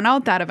won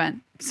out that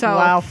event. So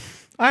wow,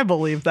 I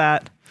believe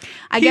that.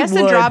 I guess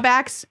the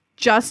drawbacks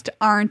just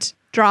aren't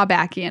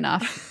drawbacky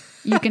enough.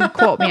 You can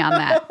quote me on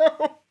that.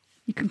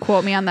 You can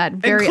quote me on that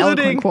very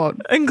eloquent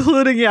quote.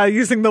 Including,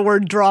 using the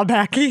word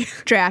drawbacky.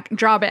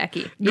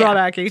 Drawbacky. Yeah.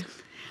 Drawbacky.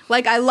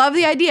 Like, I love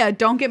the idea.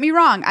 Don't get me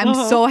wrong. I'm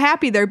so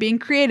happy they're being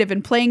creative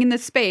and playing in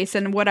this space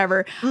and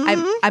whatever.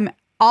 I'm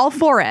all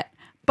for it.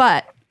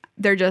 But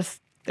they're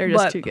just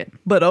too good.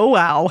 But oh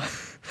wow.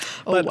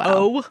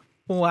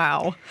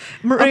 Wow.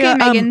 Maria, okay,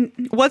 Megan.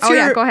 What's your?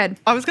 Yeah, go ahead.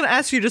 I was gonna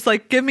ask you, just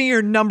like, give me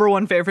your number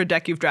 1 favorite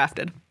deck you've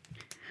drafted.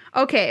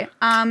 Okay.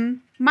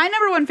 My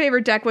number 1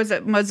 favorite deck was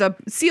a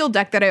sealed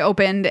deck that I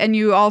opened, and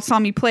you all saw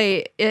me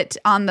play it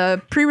on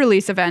the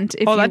pre-release event.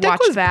 If you that deck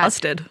watched was that,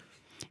 busted.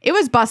 It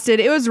was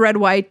busted. It was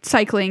red-white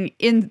cycling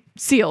in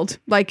sealed.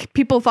 Like,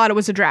 people thought it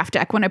was a draft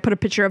deck when I put a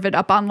picture of it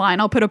up online.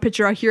 I'll put a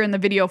picture out here in the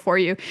video for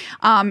you.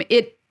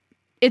 It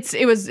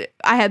was.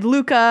 I had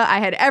Luca. I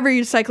had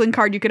every cycling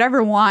card you could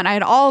ever want. I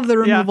had all of the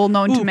removal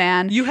known to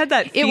man. You had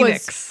that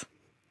Phoenix.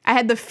 I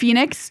had the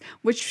Phoenix,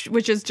 which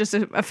is just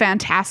a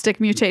fantastic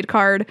mutate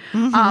card.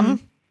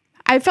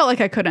 I felt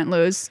like I couldn't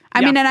lose.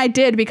 I mean, and I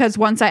did, because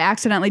once I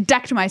accidentally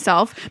decked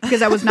myself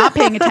because I was not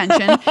paying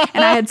attention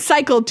and I had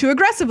cycled too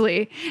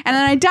aggressively. And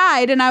then I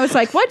died and I was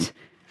like, what?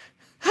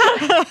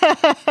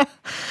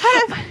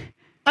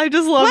 I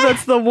just love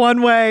that's the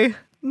one way.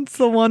 It's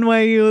the one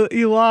way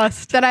you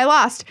lost. That I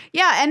lost.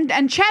 Yeah,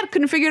 and Chad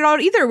couldn't figure it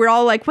out either. We're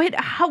all like, wait,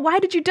 why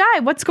did you die?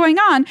 What's going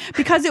on?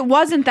 Because it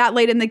wasn't that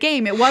late in the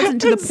game. It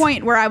wasn't to the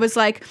point where I was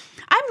like,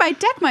 I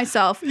might deck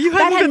myself. You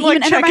hadn't been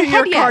like checking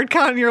your card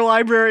count in your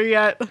library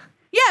yet.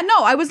 Yeah,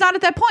 no, I was not at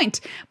that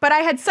point. But I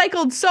had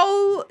cycled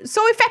so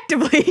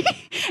effectively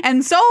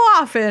and so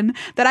often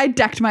that I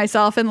decked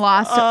myself and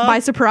lost by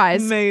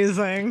surprise.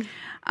 Amazing.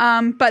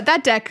 But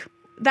that deck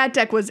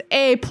was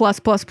A+++. It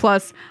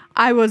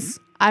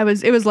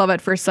was love at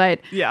first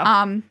sight.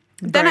 Yeah.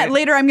 Then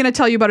later I'm going to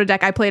tell you about a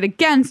deck I played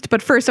against,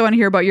 but first I want to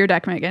hear about your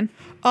deck, Megan.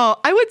 Oh,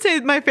 I would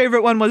say my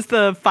favorite one was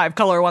the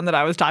 5-color one that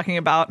I was talking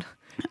about.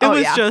 It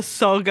was just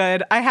so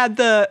good. I had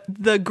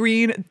the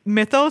green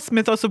Mythos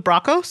of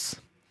Brokos.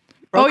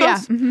 Oh, yeah.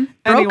 Mm-hmm.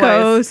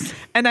 Brokos.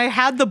 And I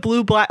had the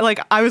blue-black, like,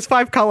 I was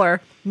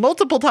 5-color.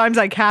 Multiple times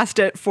I cast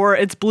it for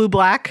its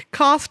blue-black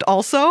cost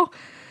also.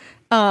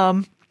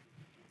 And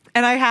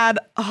I had,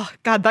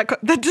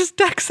 that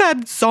decks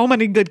had so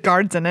many good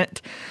cards in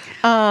it.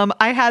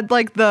 I had,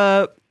 like,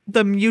 the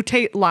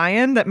Mutate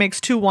Lion that makes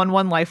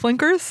 2/1/1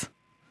 lifelinkers.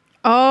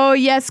 Oh,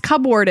 yes,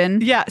 Cub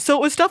Warden. Yeah, so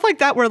it was stuff like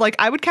that where, like,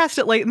 I would cast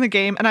it late in the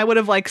game, and I would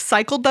have, like,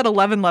 cycled that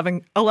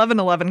 11/11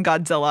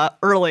 Godzilla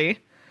early.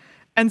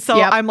 And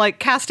so I'm like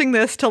casting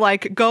this to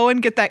like go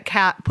and get that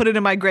cat, put it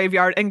in my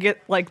graveyard, and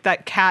get like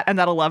that cat and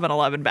that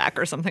 11/11 back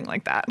or something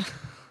like that.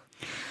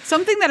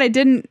 Something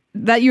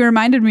that you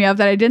reminded me of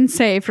that I didn't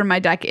say from my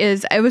deck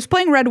is I was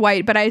playing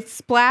red-white, but I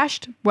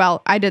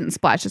didn't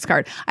splash this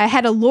card. I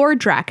had a Lord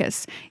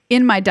Dracus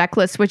in my deck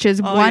list, which is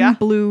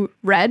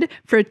blue-red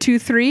for a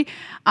 2/3.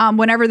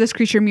 Whenever this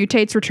creature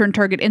mutates, return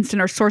target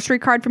instant or sorcery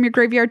card from your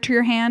graveyard to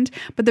your hand.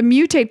 But the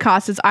mutate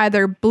cost is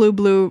either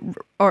blue-blue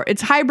or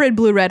it's hybrid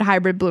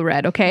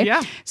blue-red, okay?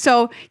 Yeah.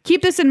 So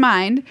keep this in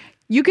mind.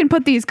 You can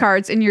put these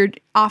cards in your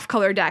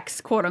off-color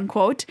decks, quote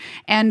unquote,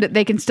 and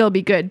they can still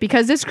be good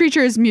because this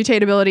creature's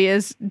mutatability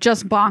is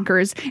just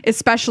bonkers,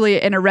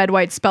 especially in a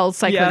red-white spell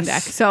cycling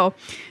deck. So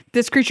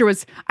this creature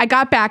I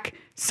got back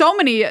so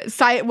many,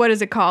 what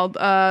is it called?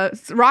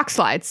 Rock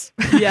slides.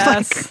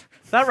 Yes.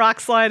 That rock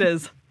slide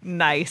is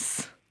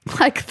nice.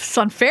 Like, it's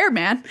unfair,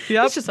 man.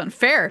 Yep. It's just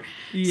unfair.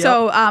 Yep.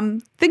 So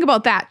think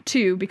about that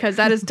too, because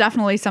that is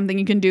definitely something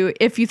you can do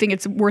if you think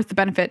it's worth the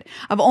benefit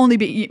of only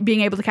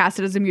being able to cast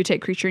it as a mutate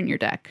creature in your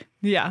deck.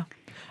 Yeah.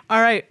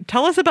 All right,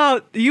 tell us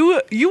about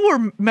you. You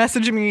were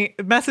messaging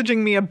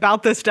me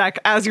about this deck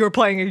as you were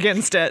playing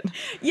against it.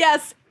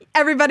 Yes.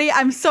 Everybody,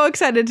 I'm so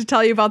excited to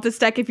tell you about this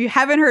deck. If you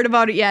haven't heard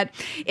about it yet,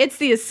 it's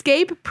the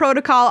Escape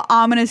Protocol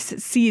Ominous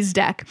Seas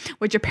deck,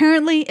 which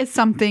apparently is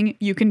something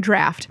you can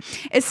draft.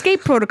 Escape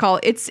Protocol,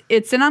 it's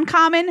an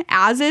uncommon,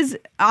 as is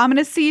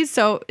Ominous Seas,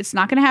 so it's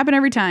not going to happen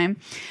every time.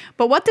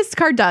 But what this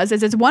card does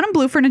is it's 1 in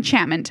blue for an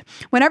enchantment.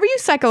 Whenever you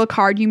cycle a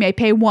card, you may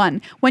pay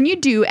 1. When you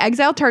do,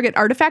 exile target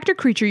artifact or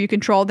creature you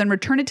control, then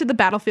return it to the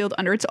battlefield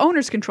under its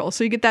owner's control.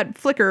 So you get that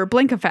flicker or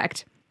blink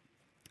effect.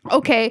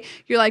 Okay,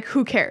 you're like,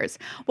 who cares?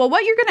 Well,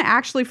 what you're going to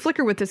actually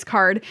flicker with this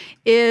card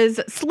is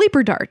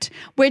Sleeper Dart,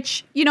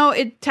 which,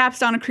 it taps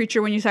down a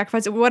creature when you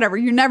sacrifice it, whatever.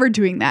 You're never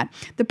doing that.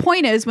 The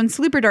point is, when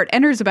Sleeper Dart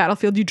enters the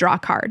battlefield, you draw a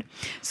card.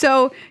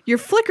 So you're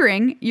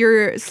flickering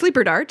your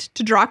Sleeper Dart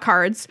to draw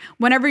cards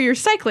whenever you're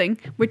cycling,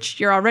 which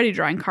you're already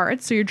drawing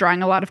cards, so you're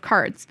drawing a lot of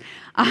cards.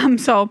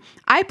 So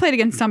I played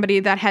against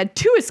somebody that had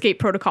 2 escape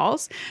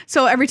protocols.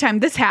 So every time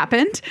this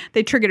happened,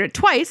 they triggered it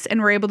twice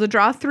and were able to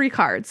draw 3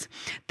 cards.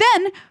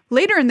 Then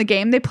later in the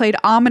game, they played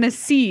Ominous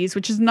Seas,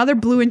 which is another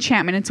blue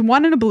enchantment. It's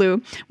 1 in a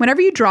blue.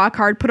 Whenever you draw a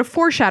card, put a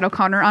foreshadow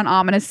counter on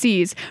Ominous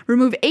Seas.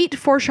 Remove 8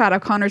 foreshadow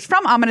counters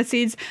from Ominous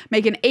Seas.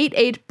 Make an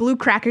 8/8 blue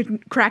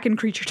Kraken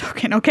creature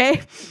token,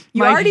 okay?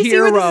 You already see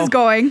where this is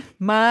going.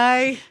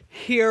 My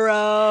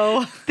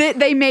hero.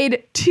 They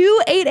made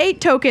 2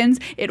 8/8 tokens.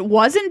 It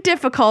wasn't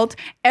difficult.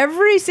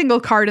 Every single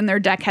card in their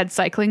deck had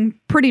cycling,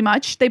 pretty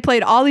much. They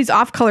played all these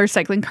off-color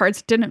cycling cards.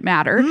 It didn't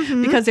matter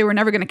because they were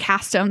never going to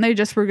cast them. They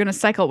just were going to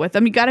cycle with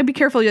them. You got to be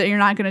careful that you're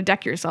not going to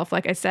deck yourself,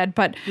 like I said.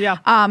 But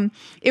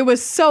it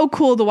was so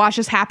cool to watch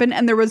this happen,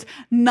 and there was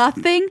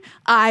nothing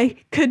I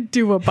could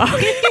do about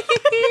it.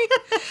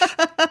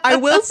 I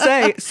will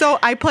say, so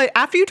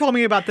after you told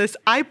me about this,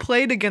 I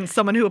played against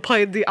someone who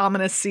played the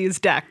Ominous Seas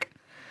deck.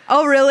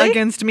 Oh, really?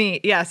 Against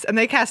me, yes. And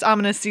they cast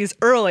Ominous Seas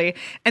early.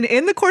 And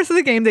in the course of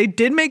the game, they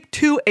did make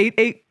 2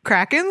 8/8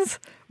 Krakens.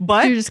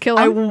 But you just kill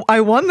them? I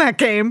won that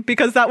game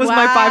because that was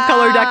my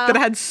 5-color deck that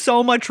had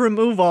so much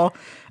removal.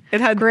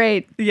 It had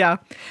great. Yeah.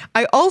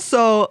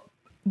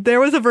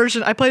 There was a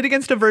version, I played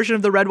against a version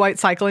of the red-white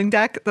cycling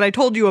deck that I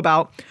told you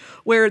about,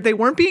 where they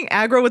weren't being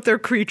aggro with their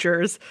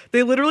creatures.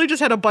 They literally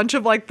just had a bunch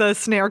of the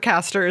snare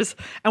casters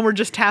and were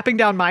just tapping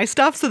down my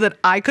stuff so that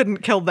I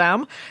couldn't kill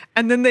them.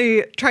 And then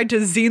they tried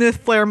to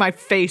Zenith Flare my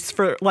face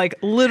for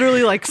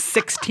literally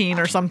 16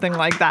 or something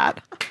like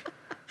that.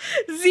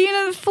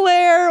 Zenith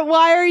Flare,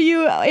 why are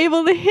you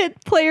able to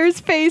hit players'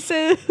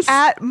 faces?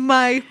 At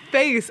my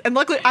face. And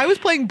luckily I was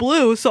playing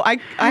blue, so I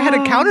had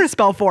a counter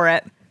spell for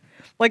it.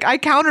 I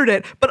countered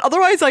it, but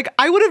otherwise,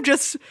 I would have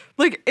just,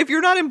 if you're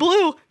not in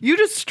blue, you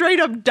just straight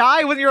up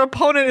die when your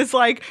opponent is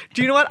like,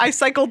 do you know what? I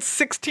cycled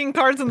 16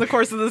 cards in the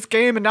course of this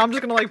game, and now I'm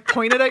just going to,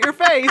 point it at your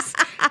face.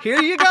 Here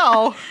you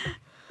go.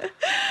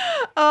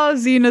 Oh,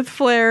 Zenith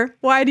Flare,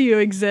 why do you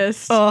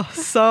exist? Oh,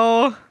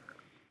 so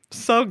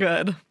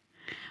good.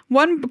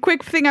 One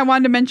quick thing I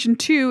wanted to mention,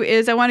 too,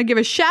 is I want to give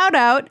a shout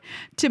out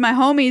to my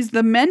homies,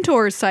 the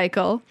Mentor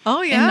cycle.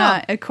 Oh,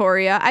 yeah. In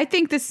Ikoria. I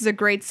think this is a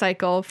great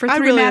cycle. For 3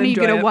 really mana, you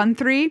get a it.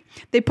 1/3.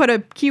 They put a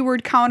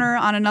keyword counter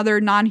on another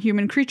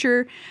non-human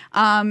creature,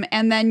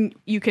 and then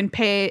you can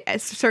pay a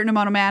certain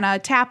amount of mana,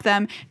 tap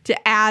them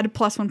to add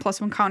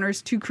 +1/+1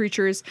 counters to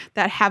creatures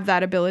that have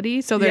that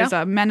ability. So there's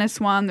a Menace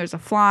one, there's a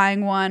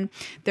Flying one,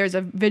 there's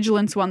a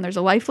Vigilance one, there's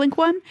a Lifelink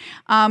one.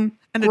 And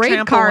the great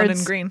Trample cards. one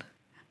in green.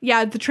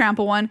 Yeah, the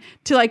trample one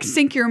to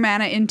sink your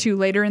mana into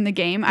later in the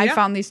game. I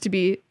found these to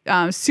be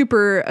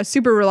super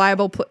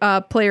reliable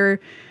player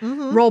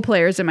role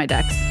players in my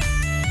decks.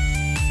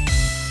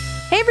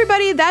 Hey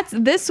everybody, that's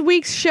this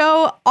week's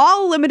show.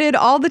 All limited,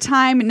 all the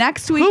time.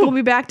 Next week we'll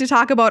be back to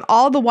talk about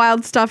all the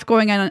wild stuff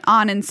going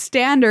on in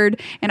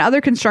standard and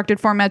other constructed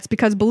formats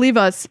because believe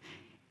us,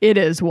 it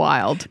is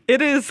wild.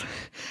 It is.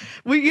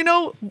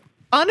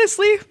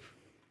 Honestly,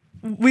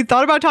 we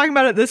thought about talking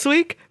about it this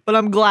week, but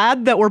I'm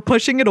glad that we're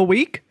pushing it a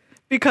week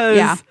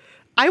because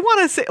I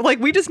want to say,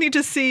 we just need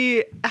to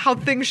see how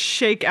things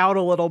shake out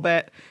a little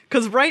bit.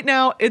 Because right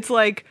now, it's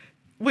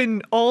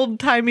when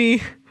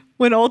old-timey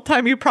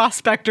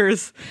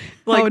prospectors,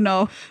 put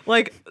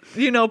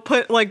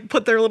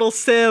their little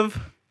sieve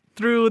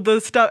through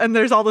the stuff, and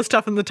there's all the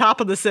stuff in the top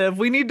of the sieve.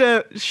 We need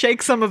to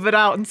shake some of it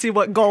out and see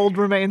what gold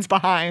remains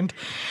behind.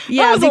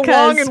 Yeah, that was a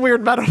long and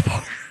weird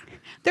metaphor.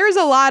 There's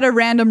a lot of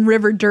random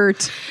river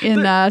dirt in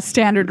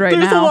standard right now.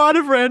 There's a lot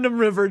of random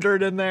river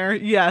dirt in there.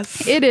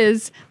 Yes. It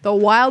is the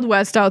Wild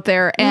West out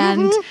there.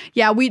 And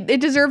it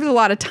deserves a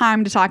lot of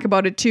time to talk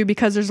about it too,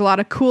 because there's a lot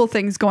of cool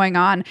things going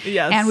on.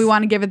 Yes. And we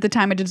want to give it the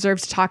time it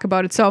deserves to talk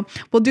about it. So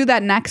we'll do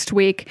that next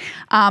week.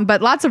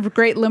 But lots of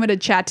great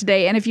limited chat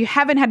today. And if you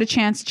haven't had a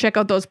chance to check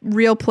out those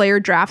real player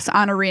drafts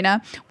on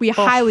Arena, we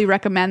highly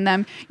recommend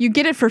them. You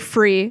get it for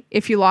free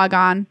if you log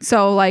on.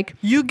 So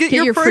you get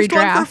your first free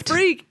one draft. for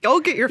free. Go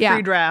get your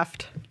free draft.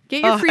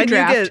 Get your free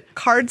draft. And you get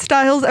card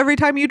styles every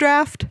time you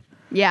draft.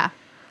 Yeah.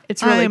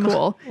 It's really I'm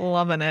cool.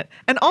 Loving it.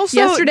 And also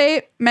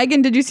yesterday,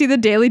 Megan, did you see the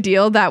daily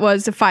deal that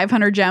was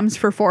 500 gems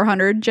for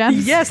 400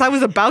 gems? Yes, I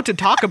was about to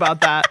talk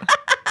about that.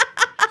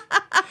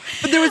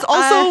 But there was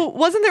also,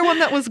 wasn't there one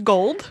that was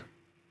gold?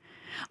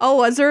 Oh,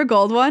 was there a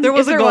gold one? There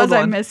was if a there gold was,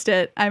 one. I missed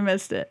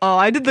it. Oh,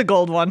 I did the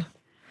gold one.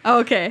 Oh,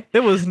 okay. It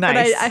was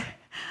nice. But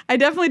I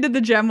definitely did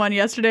the gem one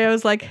yesterday. I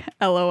was like,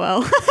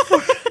 LOL.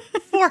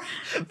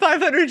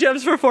 500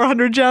 gems for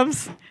 400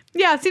 gems.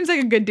 Yeah, it seems like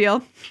a good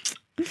deal.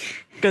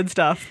 Good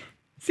stuff.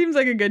 Seems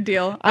like a good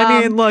deal.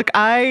 I mean, look,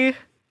 I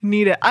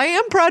need it. I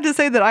am proud to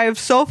say that I have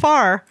so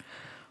far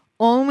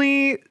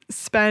only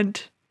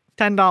spent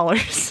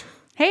 $10.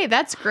 Hey,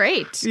 that's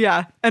great.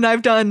 Yeah, and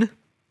I've done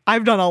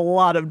a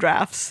lot of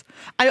drafts.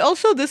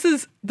 This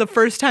is the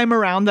first time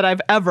around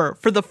that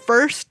for the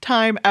first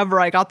time ever,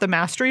 I got the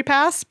Mastery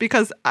Pass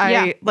because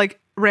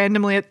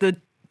randomly at the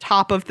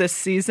top of this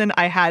season,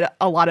 I had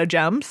a lot of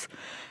gems.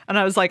 And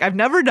I was like, I've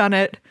never done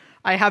it.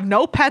 I have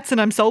no pets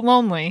and I'm so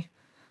lonely.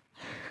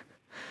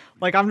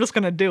 Like, I'm just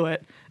going to do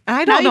it. And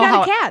I don't know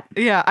how. A cat.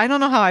 Yeah, I don't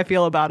know how I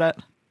feel about it.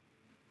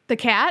 The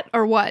cat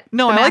or what?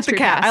 No, I like the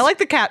cat. Pass. I like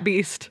the cat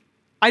beast.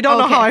 I don't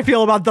know how I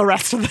feel about the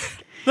rest of it.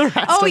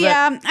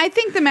 I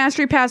think the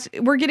Mastery Pass,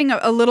 we're getting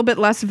a little bit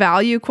less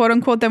value, quote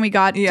unquote, than we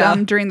got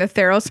during the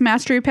Theros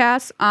Mastery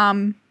Pass.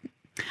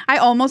 I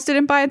almost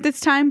didn't buy it this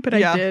time, but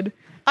I did.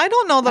 I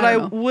don't know that I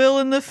will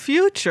in the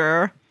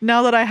future.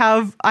 Now that I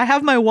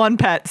have my one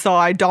pet, so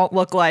I don't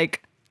look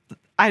like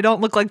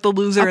the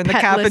loser in the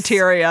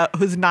cafeteria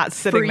who's not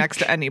sitting next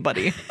to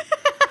anybody.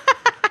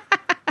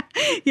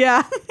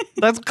 Yeah.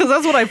 That's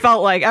what I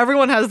felt like.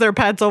 Everyone has their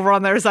pets over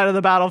on their side of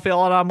the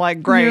battlefield, and I'm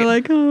like, great. You're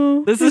like,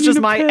 oh, this is just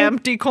my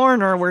empty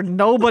corner where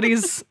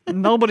nobody's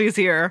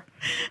here.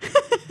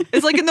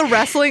 It's like in the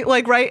wrestling,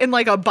 like right in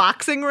like a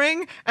boxing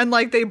ring, and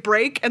like they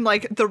break, and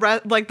like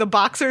the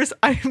boxers.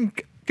 I'm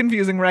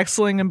confusing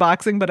wrestling and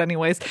boxing, but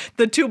anyways,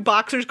 the two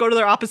boxers go to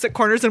their opposite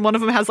corners, and one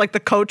of them has like the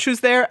coach who's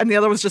there, and the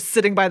other was just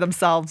sitting by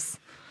themselves.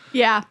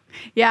 Yeah.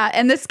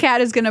 And this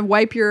cat is gonna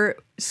wipe your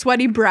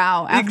sweaty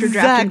brow after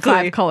drafting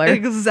 5 color.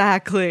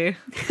 Exactly.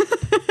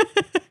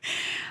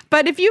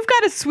 But if you've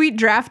got a sweet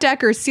draft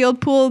deck or sealed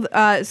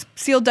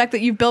deck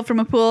that you've built from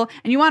a pool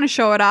and you want to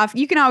show it off,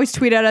 you can always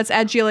tweet at us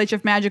at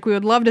GLHF Magic. We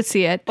would love to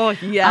see it. Oh,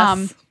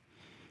 yes.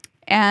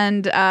 Just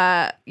send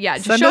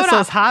show us it those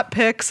off. hot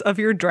pics of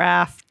your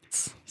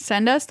drafts.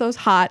 Send us those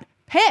hot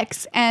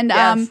pics. And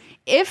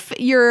if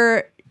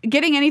you're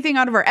getting anything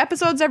out of our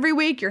episodes every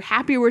week, you're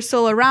happy we're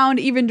still around,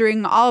 even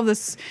during all of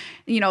this,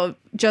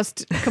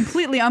 just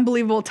completely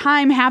unbelievable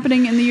time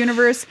happening in the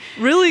universe.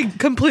 Really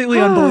completely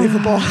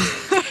unbelievable.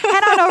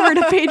 Head on over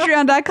to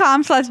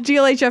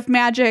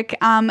patreon.com/GLHFmagic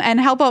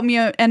and help out me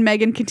and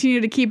Megan continue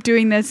to keep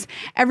doing this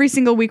every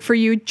single week for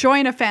you.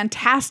 Join a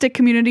fantastic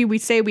community. We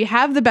say we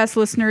have the best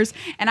listeners,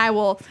 and I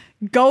will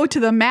go to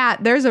the mat.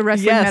 There's a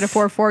wrestling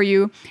metaphor for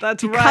you.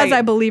 That's right. Because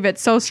I believe it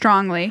so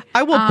strongly.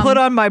 I will put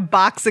on my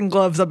boxing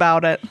gloves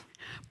about it.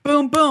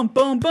 Boom, boom,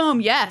 boom,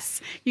 boom. Yes.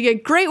 You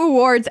get great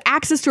rewards,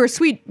 access to our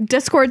sweet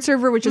Discord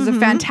server, which is a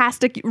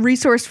fantastic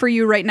resource for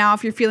you right now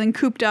if you're feeling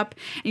cooped up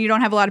and you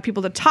don't have a lot of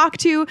people to talk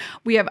to.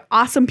 We have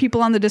awesome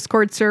people on the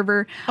Discord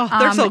server. Oh,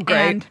 they're so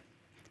great.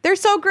 They're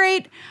so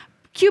great.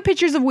 Cute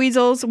pictures of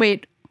weasels.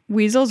 Wait,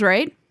 weasels,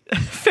 right?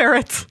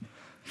 Ferrets.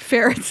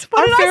 Ferrets.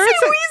 What did I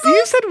say? Weasels?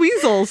 You said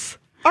weasels.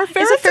 Are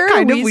ferrets a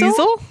kind of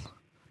weasel?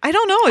 I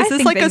don't know. Is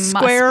this like a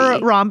square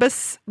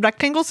rhombus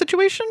rectangle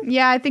situation?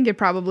 Yeah, I think it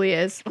probably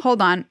is.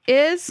 Hold on.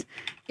 Is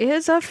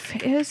a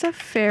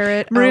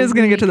ferret? Maria's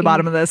going to get to the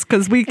bottom of this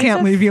because we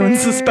can't leave you in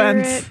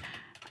suspense.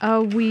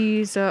 A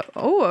weasel.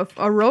 Oh,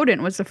 a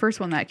rodent was the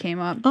first one that came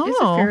up. Oh. Is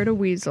a ferret a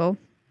weasel?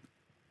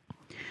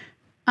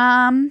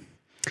 It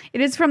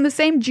is from the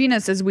same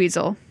genus as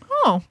weasel.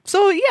 Oh,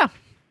 so yeah.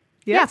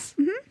 Yes.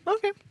 Yeah. Mm-hmm.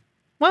 Okay.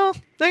 Well,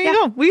 there you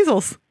go.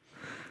 Weasels.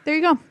 There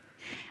you go.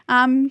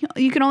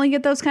 You can only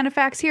get those kind of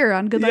facts here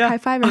on Good Luck High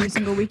Five every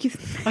single week.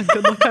 On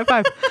Good Luck High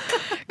Five.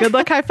 Good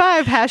Luck High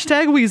Five.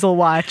 #Weasel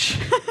Watch.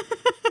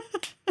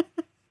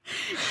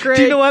 Great.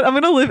 Do you know what? I'm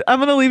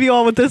gonna leave you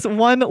all with this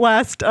one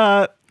last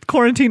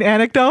quarantine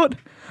anecdote.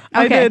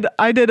 Okay.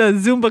 I did a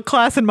Zumba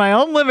class in my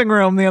own living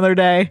room the other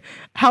day.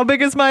 How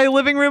big is my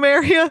living room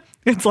area?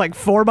 It's like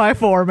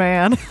 4x4,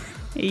 man.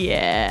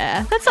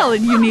 Yeah, that's all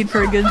you need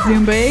for a good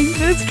Zumba.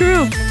 It's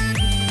true.